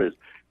of Florida is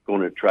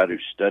going to try to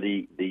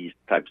study these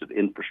types of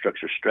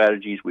infrastructure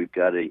strategies. We've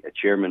got a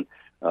chairman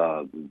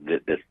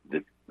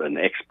that's an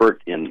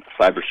expert in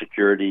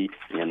cybersecurity,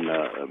 in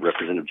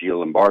Representative Gio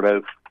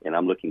Lombardo, and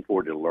I'm looking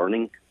forward to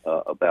learning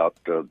about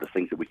the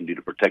things that we can do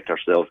to protect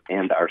ourselves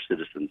and our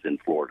citizens in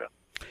Florida.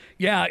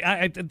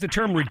 Yeah, the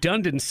term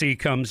redundancy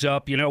comes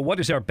up. What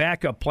is our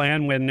backup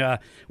plan when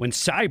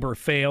cyber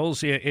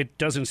fails? It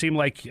doesn't seem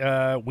like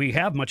we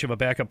have much of a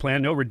backup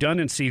plan. No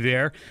redundancy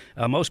there.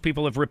 Most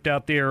people have ripped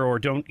out their or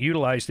don't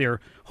utilize their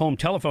home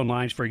telephone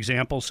lines, for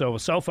example. So a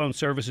cell phone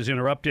service is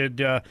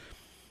interrupted.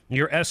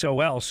 You're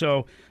SOL.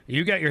 So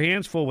you got your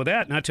hands full with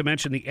that, not to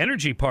mention the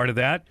energy part of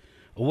that.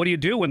 What do you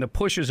do when the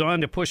push is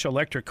on to push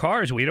electric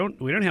cars? We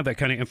don't have that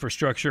kind of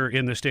infrastructure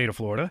in the state of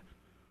Florida.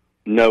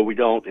 No, we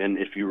don't. And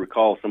if you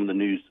recall some of the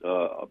news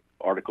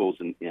articles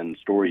and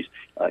stories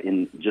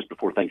in just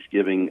before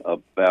Thanksgiving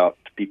about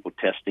people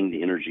testing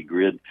the energy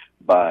grid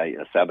by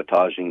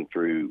sabotaging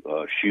through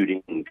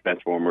shooting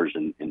transformers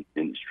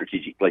in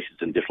strategic places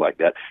and just like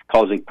that,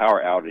 causing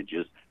power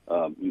outages,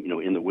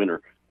 in the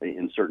winter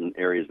in certain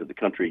areas of the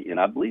country. And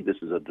I believe this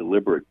is a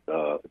deliberate,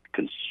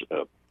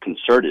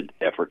 concerted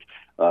effort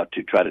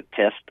to try to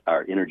test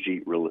our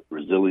energy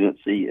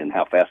resiliency and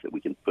how fast that we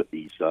can put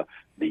these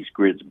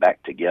grids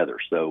back together.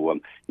 So,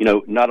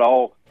 not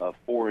all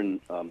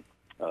foreign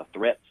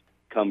threats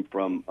come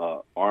from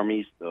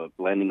armies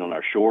landing on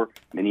our shore.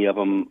 Many of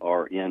them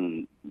are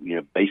in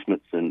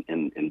basements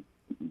and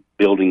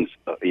buildings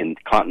in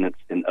continents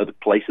and other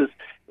places,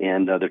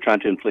 and they're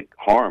trying to inflict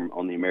harm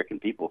on the American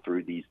people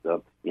through these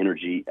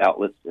energy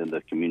outlets and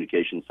the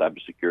communication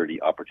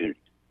cybersecurity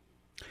opportunities.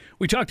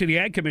 We talked to the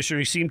Ag Commissioner.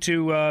 He seemed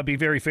to be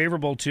very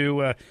favorable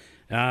to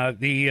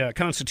the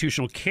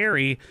constitutional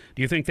carry.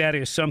 Do you think that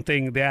is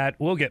something that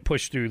will get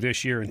pushed through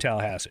this year in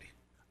Tallahassee?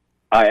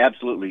 I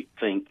absolutely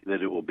think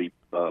that it will be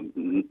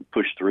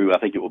pushed through. I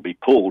think it will be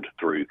pulled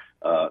through.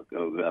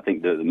 I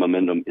think the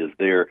momentum is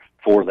there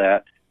for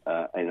that.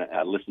 And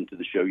I listened to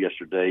the show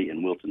yesterday,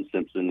 and Wilton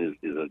Simpson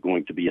is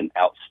going to be an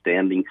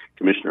outstanding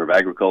Commissioner of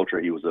Agriculture.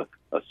 He was a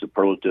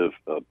superlative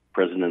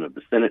President of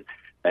the Senate,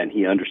 and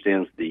he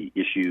understands the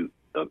issue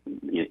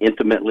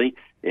intimately,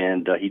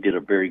 and he did a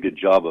very good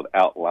job of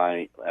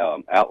outlining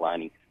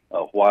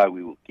why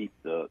we will keep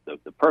the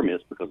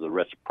permits because of the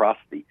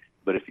reciprocity.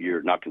 But if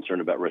you're not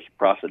concerned about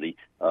reciprocity,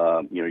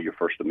 your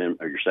First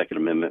Amendment or your Second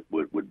Amendment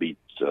would be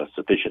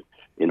sufficient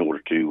in order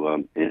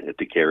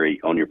to carry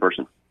on your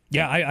person.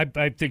 Yeah,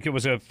 I think it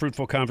was a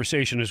fruitful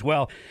conversation as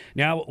well.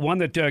 Now, one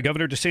that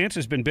Governor DeSantis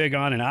has been big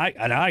on, and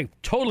I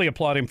totally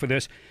applaud him for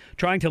this,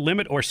 trying to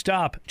limit or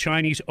stop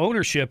Chinese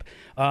ownership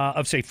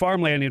of, say,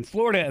 farmland in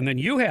Florida. And then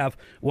you have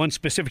one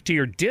specific to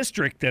your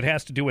district that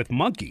has to do with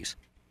monkeys.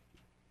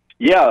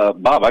 Yeah,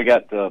 Bob, I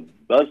got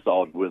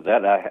buzzsawed with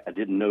that. I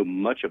didn't know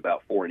much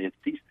about foreign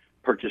entities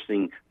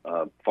purchasing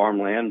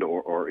farmland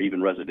or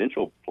even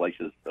residential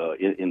places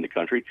in the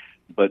country.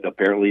 But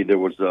apparently there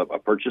was a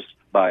purchase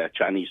by a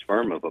Chinese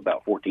firm of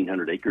about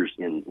 1,400 acres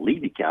in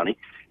Levy County.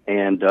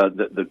 And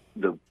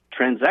the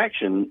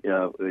transaction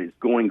is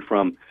going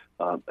from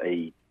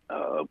a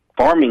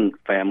farming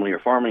family or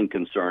farming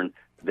concern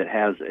that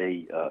has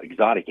a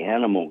exotic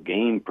animal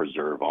game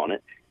preserve on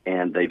it,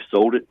 and they've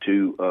sold it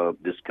to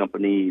this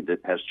company that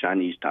has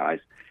Chinese ties.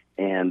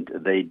 And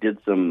they did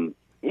some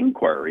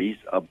inquiries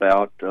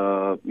about,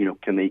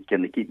 can they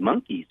keep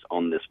monkeys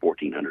on this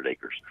 1,400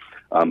 acres?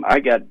 I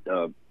got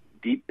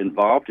deep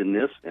involved in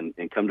this, and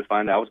come to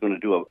find out I was going to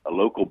do a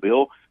local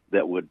bill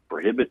that would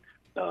prohibit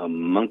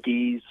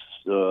monkeys,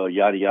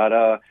 yada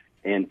yada.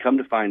 And come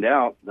to find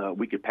out,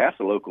 we could pass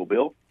a local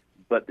bill,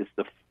 but it's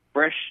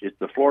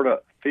the Florida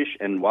Fish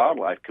and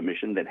Wildlife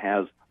Commission that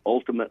has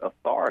ultimate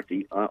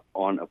authority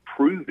on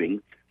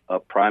approving a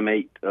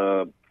primate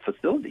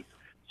facility.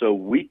 So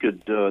we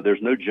could.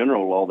 There's no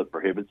general law that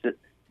prohibits it.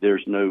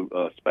 There's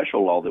no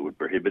special law that would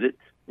prohibit it.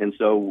 And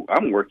so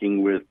I'm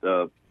working with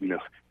the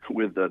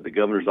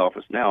governor's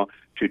office now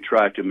to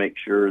try to make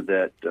sure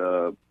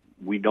that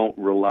we don't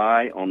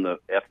rely on the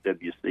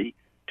FWC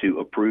to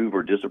approve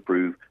or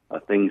disapprove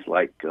things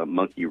like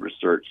monkey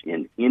research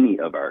in any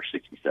of our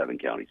 67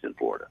 counties in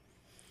Florida.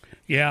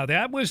 Yeah,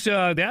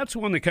 that's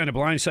one that kind of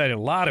blindsided a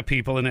lot of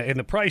people, and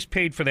the price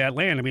paid for that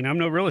land. I mean, I'm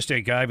no real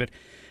estate guy, but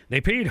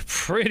they paid a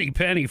pretty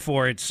penny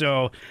for it.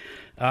 So,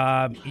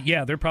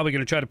 they're probably going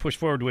to try to push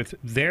forward with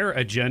their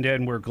agenda,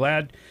 and we're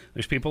glad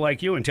there's people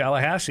like you in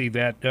Tallahassee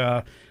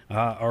that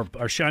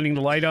are shining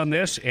the light on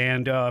this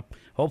and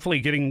hopefully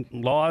getting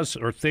laws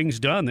or things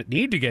done that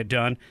need to get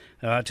done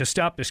to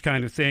stop this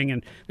kind of thing.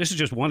 And this is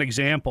just one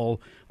example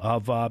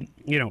of,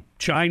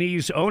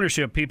 Chinese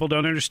ownership. People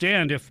don't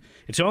understand. If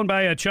it's owned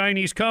by a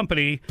Chinese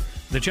company,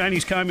 the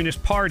Chinese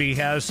Communist Party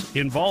has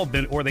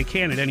involvement, or they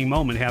can at any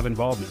moment have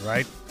involvement,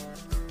 right?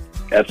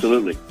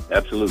 Absolutely.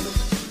 Absolutely.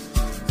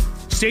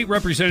 State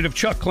Representative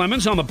Chuck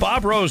Clemens on the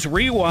Bob Rose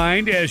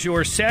Rewind as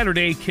your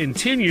Saturday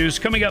continues.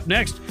 Coming up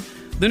next,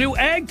 the new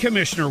Ag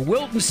Commissioner,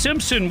 Wilton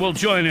Simpson, will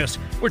join us.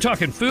 We're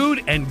talking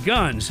food and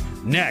guns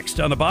next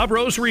on the Bob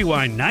Rose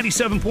Rewind,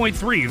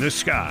 97.3 The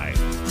Sky.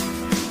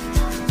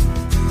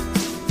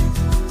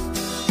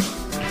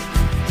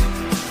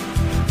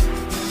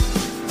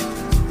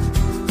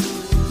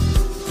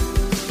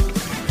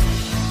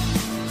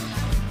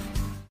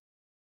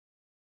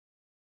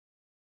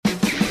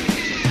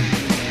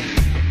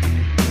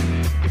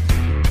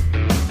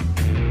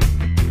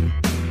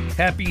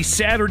 Happy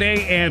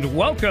Saturday and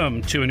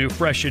welcome to a new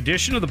fresh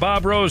edition of the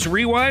Bob Rose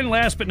Rewind.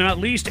 Last but not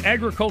least,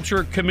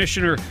 Agriculture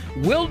Commissioner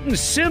Wilton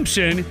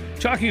Simpson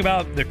talking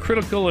about the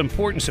critical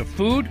importance of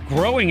food,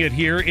 growing it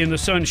here in the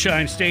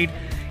Sunshine State.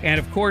 And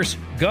of course,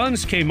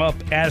 guns came up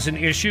as an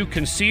issue,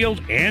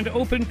 concealed and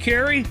open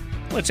carry.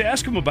 Let's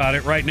ask him about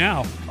it right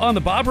now on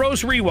the Bob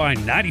Rose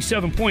Rewind,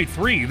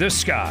 97.3 The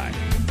Sky.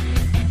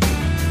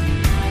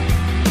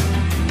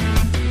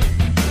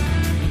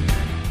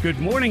 Good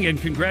morning and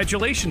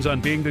congratulations on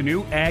being the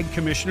new Ag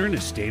Commissioner in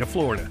the state of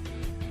Florida.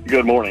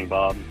 Good morning,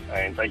 Bob,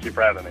 and thank you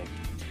for having me.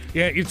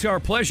 Yeah, it's our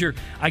pleasure.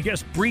 I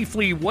guess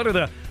briefly, what are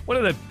the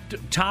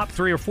top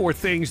 3 or 4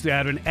 things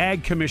that an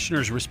Ag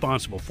Commissioner is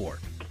responsible for?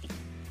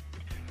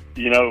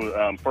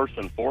 First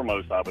and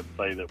foremost, I would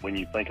say that when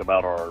you think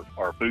about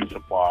our food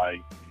supply,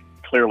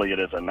 clearly it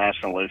is a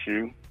national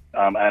issue.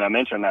 And I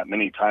mention that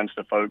many times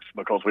to folks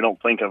because we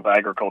don't think of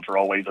agriculture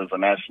always as a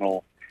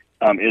national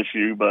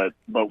issue, but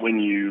when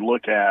you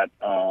look at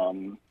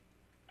oil,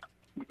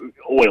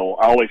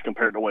 I always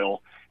compare it to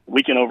oil.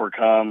 We can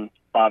overcome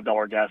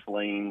 $5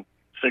 gasoline,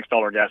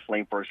 $6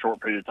 gasoline for a short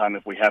period of time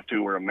if we have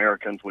to. We're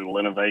Americans. We will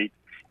innovate.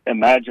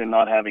 Imagine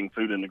not having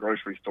food in the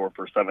grocery store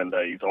for 7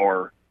 days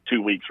or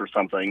 2 weeks or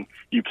something.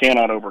 You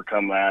cannot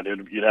overcome that.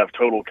 You'd have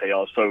total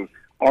chaos. So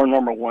our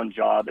number one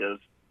job is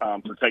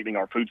protecting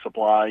our food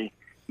supply,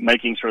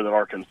 making sure that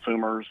our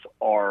consumers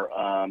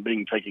are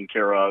being taken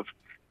care of,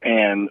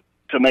 and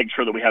to make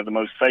sure that we have the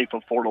most safe,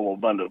 affordable,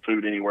 abundant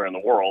food anywhere in the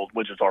world,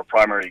 which is our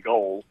primary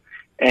goal.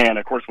 And,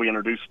 of course, we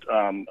introduced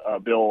a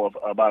bill of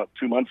about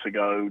 2 months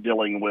ago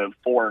dealing with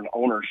foreign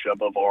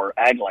ownership of our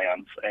ag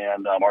lands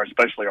and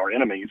especially our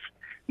enemies,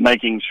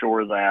 making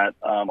sure that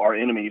our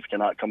enemies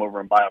cannot come over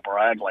and buy up our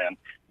ag land.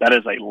 That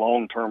is a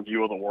long-term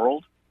view of the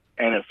world,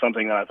 and it's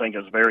something that I think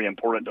is very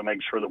important to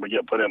make sure that we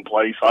get put in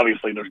place.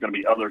 Obviously, there's going to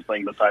be other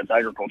things besides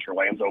agriculture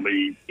lands. There'll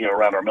be,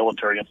 around our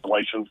military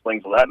installations,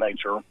 things of that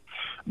nature.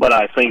 But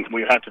I think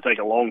we have to take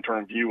a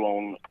long-term view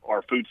on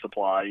our food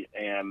supply,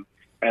 and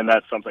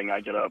that's something I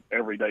get up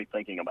every day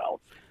thinking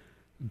about.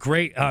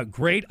 Great. I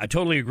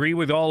totally agree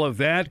with all of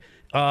that.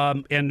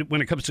 And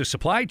when it comes to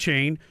supply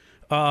chain,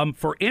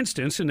 for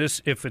instance, and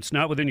this, if it's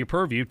not within your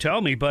purview,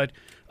 tell me, but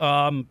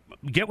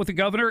get with the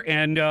governor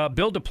and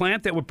build a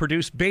plant that would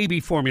produce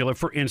baby formula,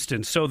 for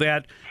instance, so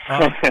that,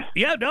 I'm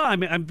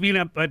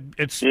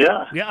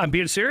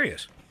being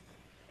serious.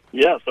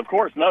 Yes, of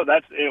course. No,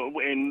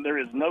 and there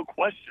is no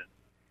question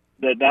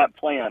that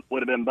plant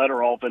would have been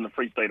better off in the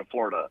free state of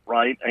Florida,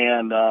 right?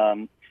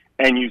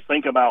 And you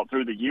think about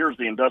through the years,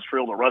 the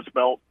industrial, the Rust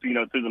Belt, through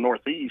the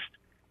Northeast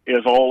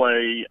is all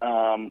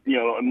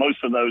most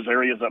of those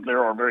areas up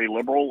there are very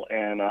liberal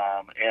and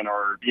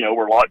are,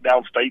 we're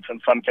lockdown states in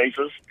some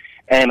cases.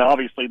 And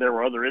obviously there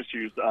were other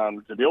issues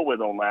to deal with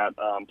on that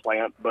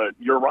plant. But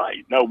you're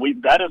right. No,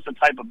 that is the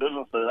type of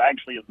business that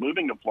actually is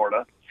moving to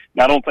Florida.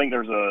 Now, I don't think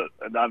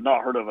I've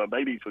not heard of a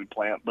baby food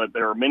plant, but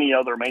there are many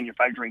other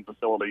manufacturing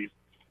facilities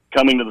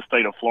coming to the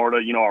state of Florida.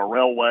 Our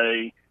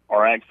railway,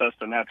 our access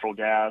to natural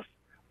gas,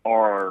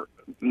 our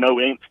no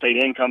state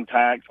income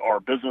tax, our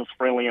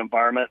business-friendly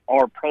environment,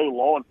 our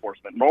pro-law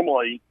enforcement.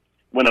 Normally,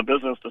 when a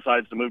business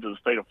decides to move to the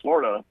state of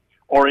Florida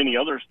or any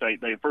other state,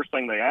 the first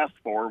thing they ask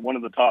for, one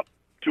of the top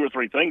 2 or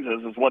 3 things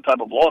is what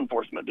type of law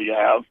enforcement do you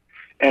have?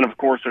 And, of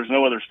course, there's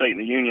no other state in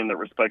the union that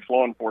respects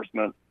law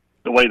enforcement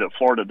the way that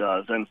Florida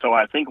does. And so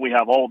I think we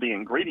have all the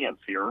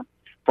ingredients here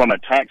from a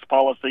tax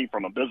policy,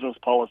 from a business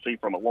policy,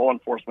 from a law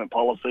enforcement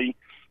policy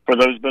for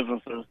those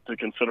businesses to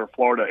consider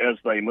Florida as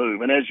they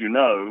move. And as you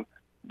know,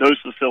 those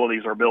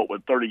facilities are built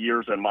with 30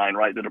 years in mind,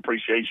 right, the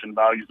depreciation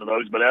values of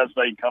those. But as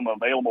they come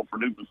available for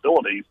new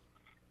facilities,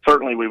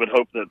 certainly we would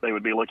hope that they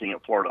would be looking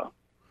at Florida.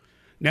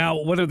 Now,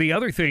 one of the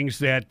other things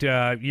that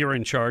you're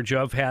in charge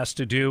of has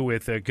to do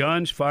with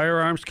guns,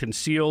 firearms,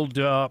 concealed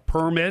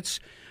permits.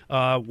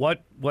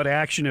 What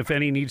action, if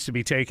any, needs to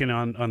be taken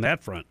on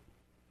that front?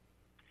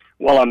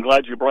 Well, I'm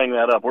glad you bring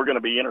that up. We're going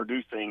to be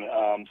introducing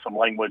some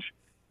language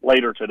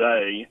later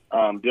today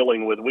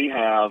dealing with, we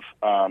have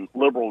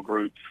liberal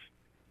groups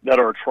that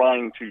are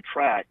trying to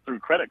track through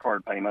credit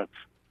card payments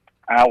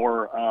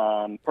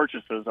our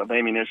purchases of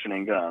ammunition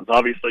and guns.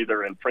 Obviously,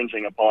 they're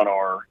infringing upon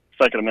our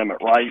Second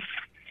Amendment rights.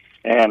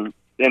 And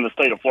in the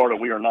state of Florida,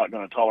 we are not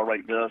going to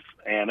tolerate this.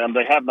 And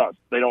it's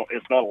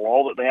not a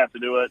law that they have to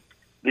do it.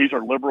 These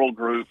are liberal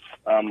groups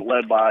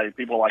led by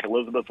people like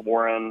Elizabeth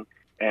Warren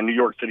and New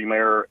York City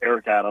Mayor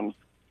Eric Adams.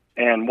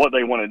 And what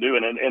they want to do,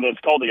 and it's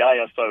called the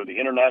ISO, the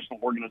International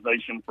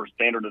Organization for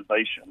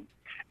Standardization.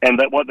 And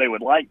that what they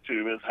would like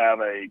to is have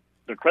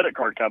the credit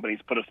card companies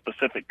put a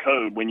specific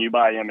code when you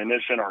buy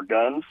ammunition or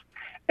guns.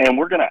 And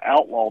we're going to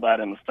outlaw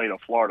that in the state of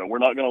Florida. We're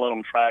not going to let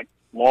them track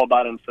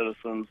law-abiding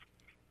citizens.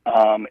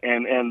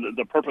 And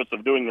the purpose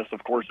of doing this,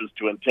 of course, is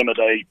to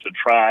intimidate, to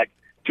track,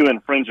 to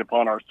infringe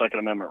upon our Second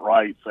Amendment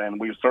rights. And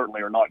we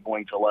certainly are not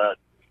going to let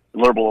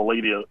liberal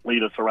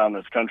elitists around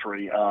this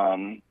country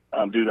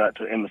do that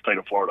in the state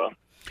of Florida.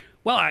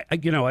 Well,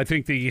 I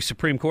think the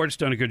Supreme Court's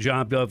done a good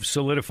job of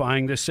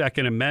solidifying the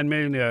Second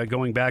Amendment,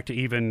 going back to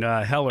even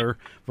Heller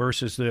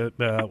versus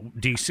the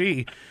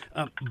D.C.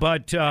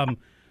 But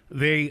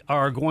they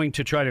are going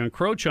to try to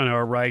encroach on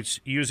our rights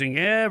using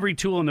every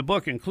tool in the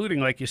book, including,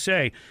 like you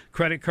say,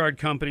 credit card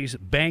companies,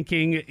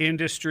 banking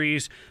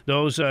industries,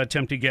 those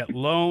attempt to get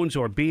loans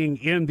or being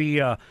in the,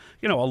 a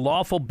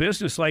lawful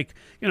business like,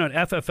 an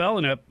FFL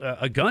and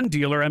a gun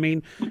dealer. I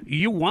mean,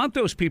 you want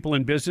those people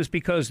in business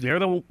because they're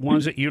the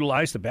ones that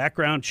utilize the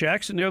background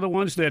checks and they're the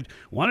ones that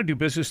want to do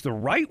business the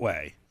right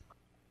way.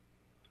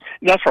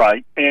 That's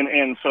right.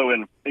 And so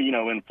in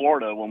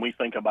Florida, when we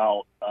think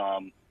about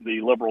the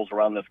liberals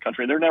around this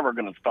country, they're never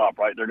going to stop,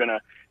 right?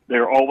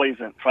 They're always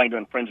trying to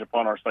infringe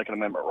upon our Second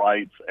Amendment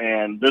rights.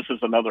 And this is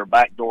another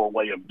backdoor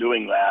way of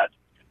doing that.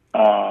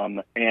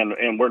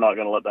 And we're not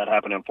going to let that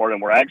happen in Florida.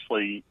 And we're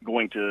actually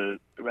going to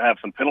have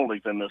some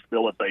penalties in this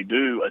bill if they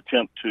do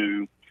attempt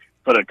to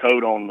put a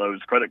code on those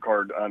credit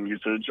card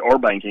usage or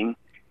banking,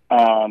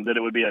 that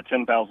it would be a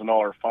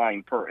 $10,000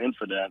 fine per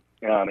incident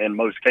in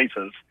most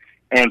cases.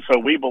 And so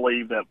we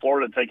believe that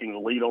Florida taking the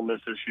lead on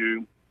this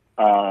issue,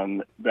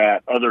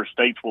 that other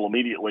states will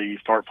immediately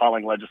start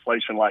filing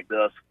legislation like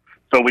this.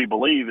 So we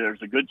believe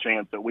there's a good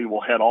chance that we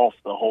will head off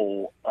the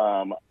whole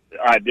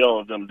idea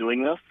of them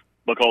doing this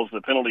because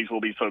the penalties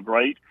will be so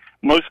great.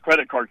 Most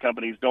credit card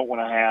companies don't want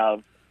to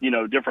have,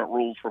 different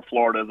rules for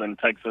Florida than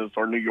Texas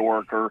or New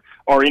York or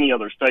any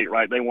other state,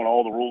 right? They want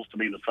all the rules to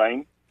be the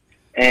same.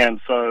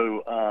 And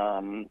so,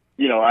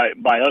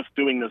 by us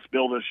doing this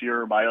bill this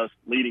year, by us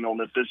leading on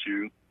this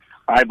issue,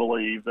 I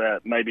believe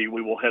that maybe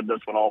we will head this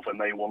one off and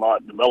they will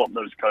not develop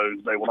those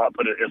codes. They will not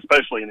put it,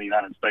 especially in the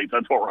United States.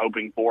 That's what we're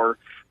hoping for.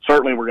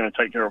 Certainly we're going to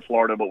take care of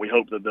Florida, but we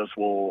hope that this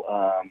will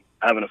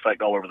have an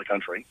effect all over the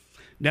country.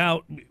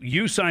 Now,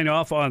 you sign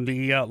off on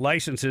the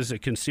licenses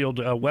that concealed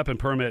weapon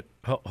permit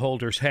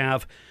holders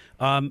have.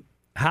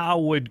 How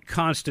would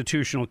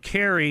constitutional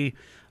carry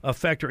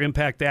affect or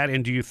impact that?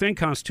 And do you think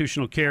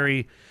constitutional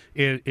carry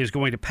is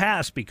going to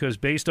pass? Because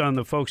based on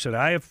the folks that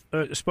I have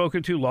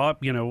spoken to,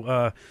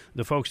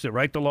 the folks that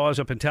write the laws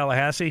up in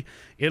Tallahassee,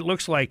 it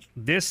looks like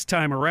this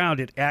time around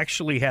it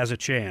actually has a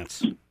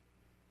chance.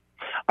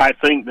 I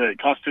think that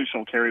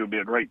constitutional carry would be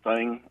a great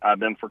thing. I've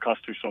been for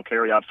constitutional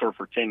carry. I've served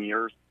for 10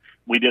 years.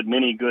 We did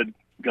many good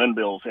gun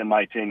bills in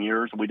my 10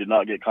 years. We did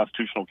not get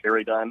constitutional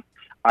carry done.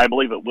 I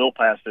believe it will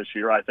pass this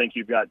year. I think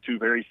you've got two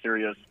very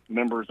serious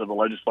members of the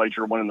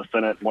legislature, one in the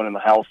Senate, one in the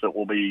House, that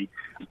will be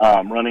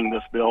running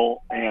this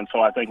bill. And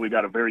so I think we've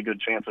got a very good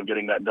chance of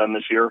getting that done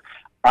this year.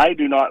 I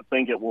do not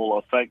think it will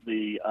affect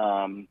the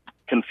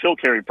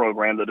concealed carry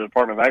program that the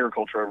Department of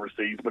Agriculture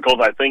oversees, because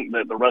I think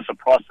that the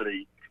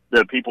reciprocity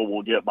that people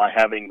will get by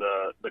having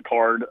the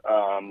card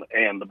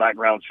and the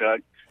background check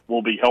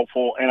will be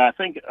helpful. And I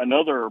think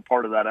another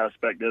part of that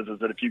aspect is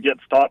that if you get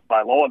stopped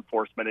by law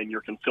enforcement and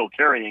you're concealed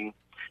carrying,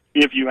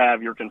 if you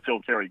have your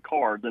concealed carry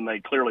card, then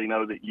they clearly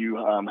know that you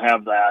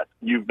have that.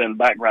 You've been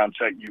background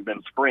checked, you've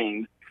been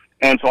screened.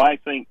 And so I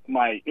think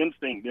my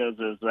instinct is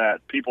that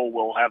people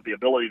will have the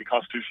ability to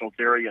constitutional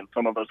carry, and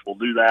some of us will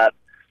do that,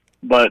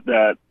 but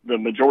that the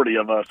majority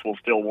of us will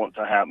still want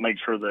to make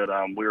sure that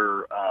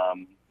we're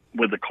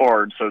with the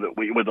card, so that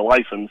with the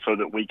license, so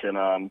that we can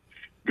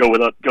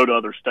go to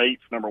other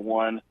states, number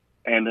one,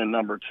 and then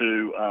number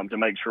two, to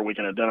make sure we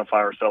can identify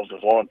ourselves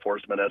as law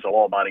enforcement as a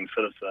law-abiding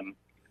citizen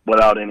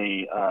without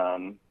any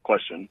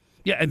question.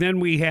 Yeah, and then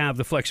we have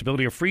the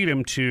flexibility of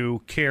freedom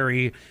to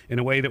carry in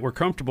a way that we're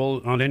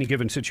comfortable on any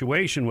given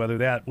situation, whether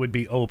that would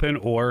be open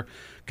or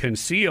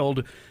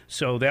concealed.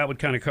 So that would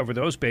kind of cover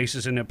those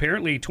bases. And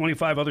apparently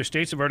 25 other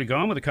states have already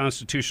gone with a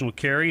constitutional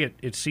carry.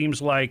 It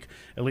seems like,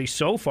 at least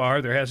so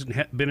far, there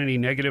hasn't been any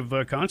negative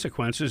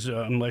consequences,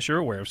 unless you're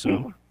aware of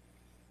some.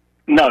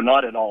 No,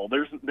 not at all.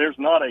 There's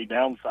not a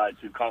downside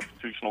to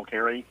constitutional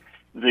carry.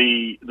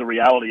 The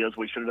reality is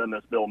we should have done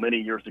this bill many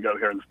years ago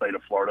here in the state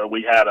of Florida.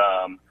 We had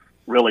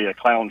really a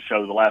clown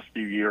show the last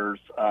few years.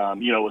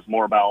 It was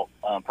more about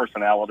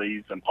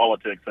personalities and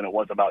politics than it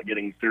was about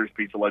getting a serious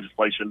piece of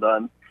legislation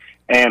done.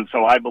 And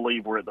so I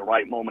believe we're at the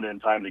right moment in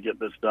time to get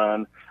this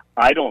done.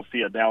 I don't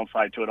see a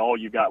downside to it all.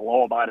 You've got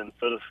law-abiding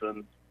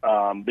citizens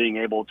being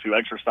able to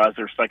exercise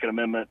their Second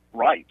Amendment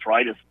rights,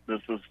 right?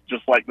 This is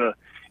just like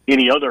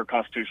any other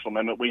constitutional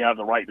amendment. We have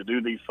the right to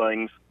do these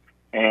things.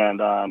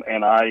 And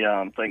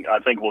I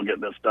think we'll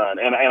get this done.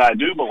 And I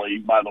do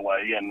believe, by the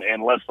way, and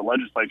unless the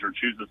legislature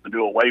chooses to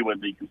do away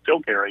with the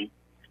concealed carry,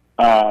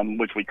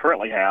 which we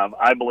currently have,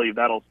 I believe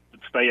that'll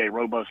stay a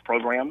robust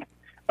program.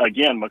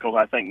 Again, because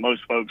I think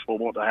most folks will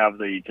want to have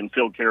the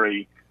concealed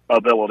carry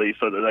ability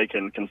so that they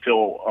can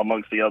conceal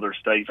amongst the other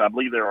states. I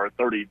believe there's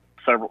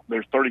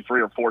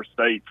 33 or 4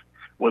 states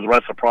with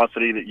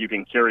reciprocity that you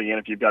can carry in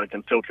if you've got a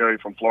concealed carry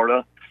from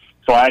Florida.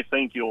 So I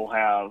think you'll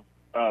have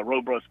a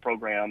robust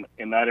program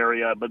in that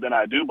area. But then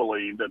I do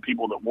believe that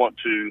people that want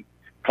to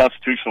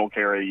constitutional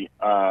carry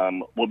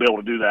will be able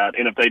to do that.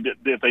 And if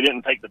they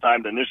didn't take the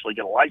time to initially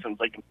get a license,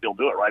 they can still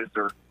do it, right?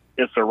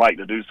 It's their right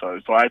to do so.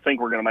 So I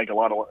think we're going to make a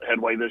lot of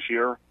headway this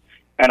year.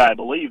 And I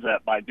believe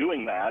that by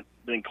doing that,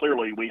 then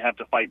clearly we have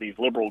to fight these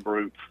liberal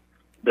groups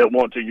that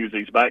want to use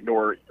these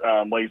backdoor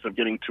ways of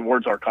getting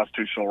towards our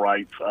constitutional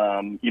rights,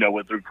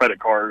 through credit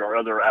card or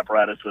other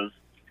apparatuses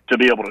to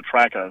be able to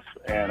track us.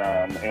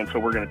 And so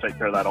we're going to take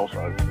care of that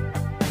also.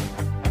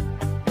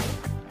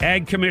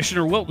 Ag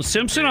Commissioner Wilton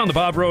Simpson on the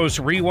Bob Rose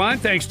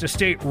Rewind. Thanks to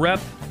State Rep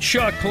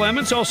Chuck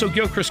Clements, also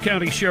Gilchrist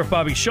County Sheriff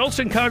Bobby Schultz,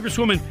 and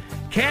Congresswoman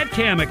Kat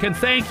Cammack. And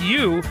thank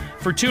you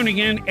for tuning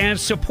in and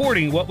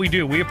supporting what we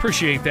do. We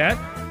appreciate that.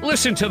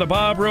 Listen to the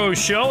Bob Rose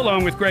Show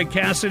along with Greg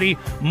Cassidy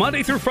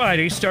Monday through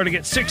Friday starting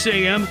at 6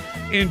 a.m.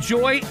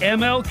 Enjoy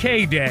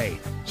MLK Day.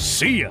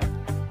 See ya.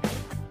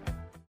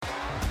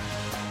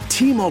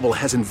 T-Mobile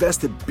has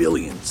invested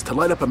billions to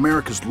light up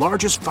America's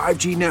largest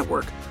 5G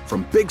network,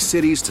 from big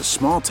cities to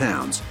small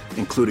towns,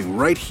 including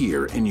right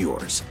here in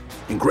yours.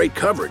 And great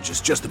coverage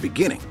is just the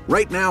beginning.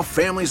 Right now,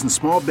 families and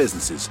small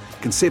businesses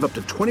can save up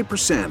to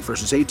 20%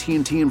 versus AT&T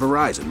and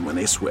Verizon when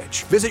they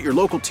switch. Visit your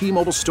local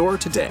T-Mobile store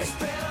today.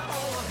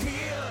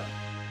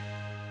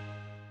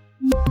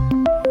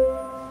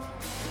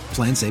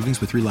 Plan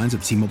savings with 3 lines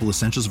of T-Mobile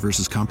Essentials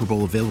versus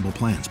comparable available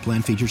plans.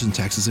 Plan features and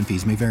taxes and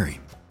fees may vary.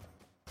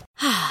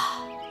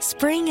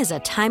 Spring is a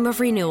time of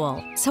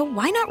renewal, so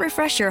why not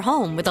refresh your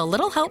home with a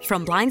little help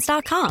from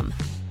Blinds.com?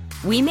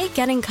 We make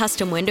getting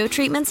custom window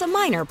treatments a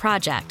minor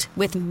project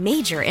with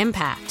major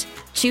impact.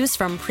 Choose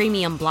from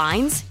premium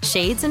blinds,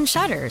 shades, and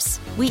shutters.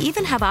 We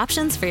even have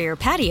options for your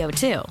patio,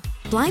 too.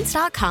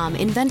 Blinds.com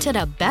invented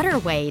a better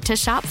way to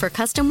shop for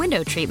custom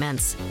window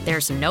treatments.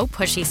 There's no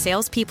pushy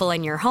salespeople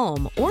in your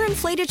home or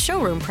inflated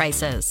showroom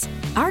prices.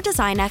 Our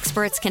design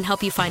experts can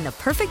help you find the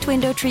perfect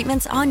window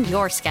treatments on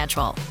your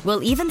schedule.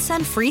 We'll even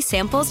send free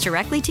samples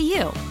directly to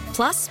you.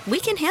 Plus, we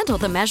can handle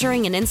the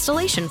measuring and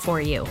installation for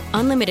you.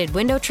 Unlimited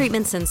window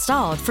treatments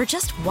installed for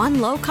just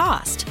one low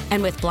cost.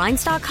 And with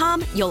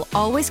Blinds.com, you'll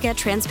always get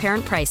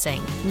transparent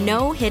pricing.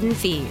 No hidden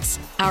fees.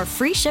 Our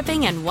free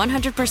shipping and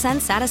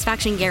 100%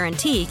 satisfaction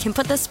guarantee can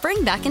put the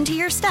spring back into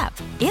your step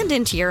and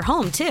into your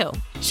home, too.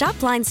 Shop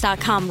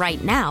Blinds.com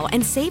right now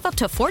and save up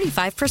to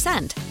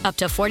 45%. Up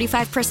to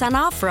 45%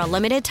 off for a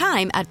limited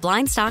time at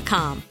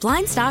Blinds.com.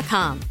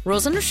 Blinds.com.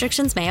 Rules and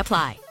restrictions may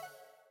apply.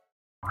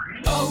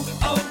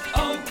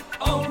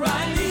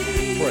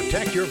 O'Reilly.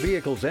 Protect your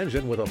vehicle's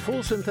engine with a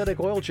full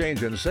synthetic oil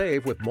change and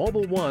save with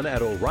Mobil 1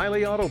 at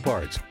O'Reilly Auto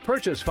Parts.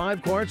 Purchase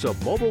 5 quarts of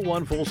Mobil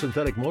 1 full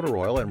synthetic motor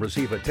oil and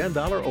receive a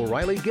 $10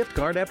 O'Reilly gift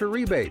card after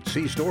rebate.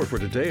 See store for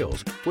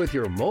details. With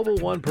your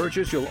Mobil 1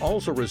 purchase, you'll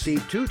also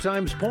receive 2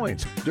 times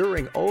points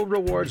during O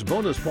Rewards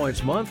Bonus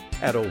Points Month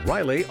at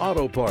O'Reilly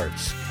Auto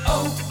Parts.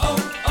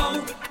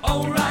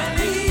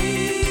 O'Reilly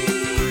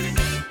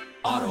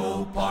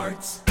Auto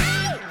Parts.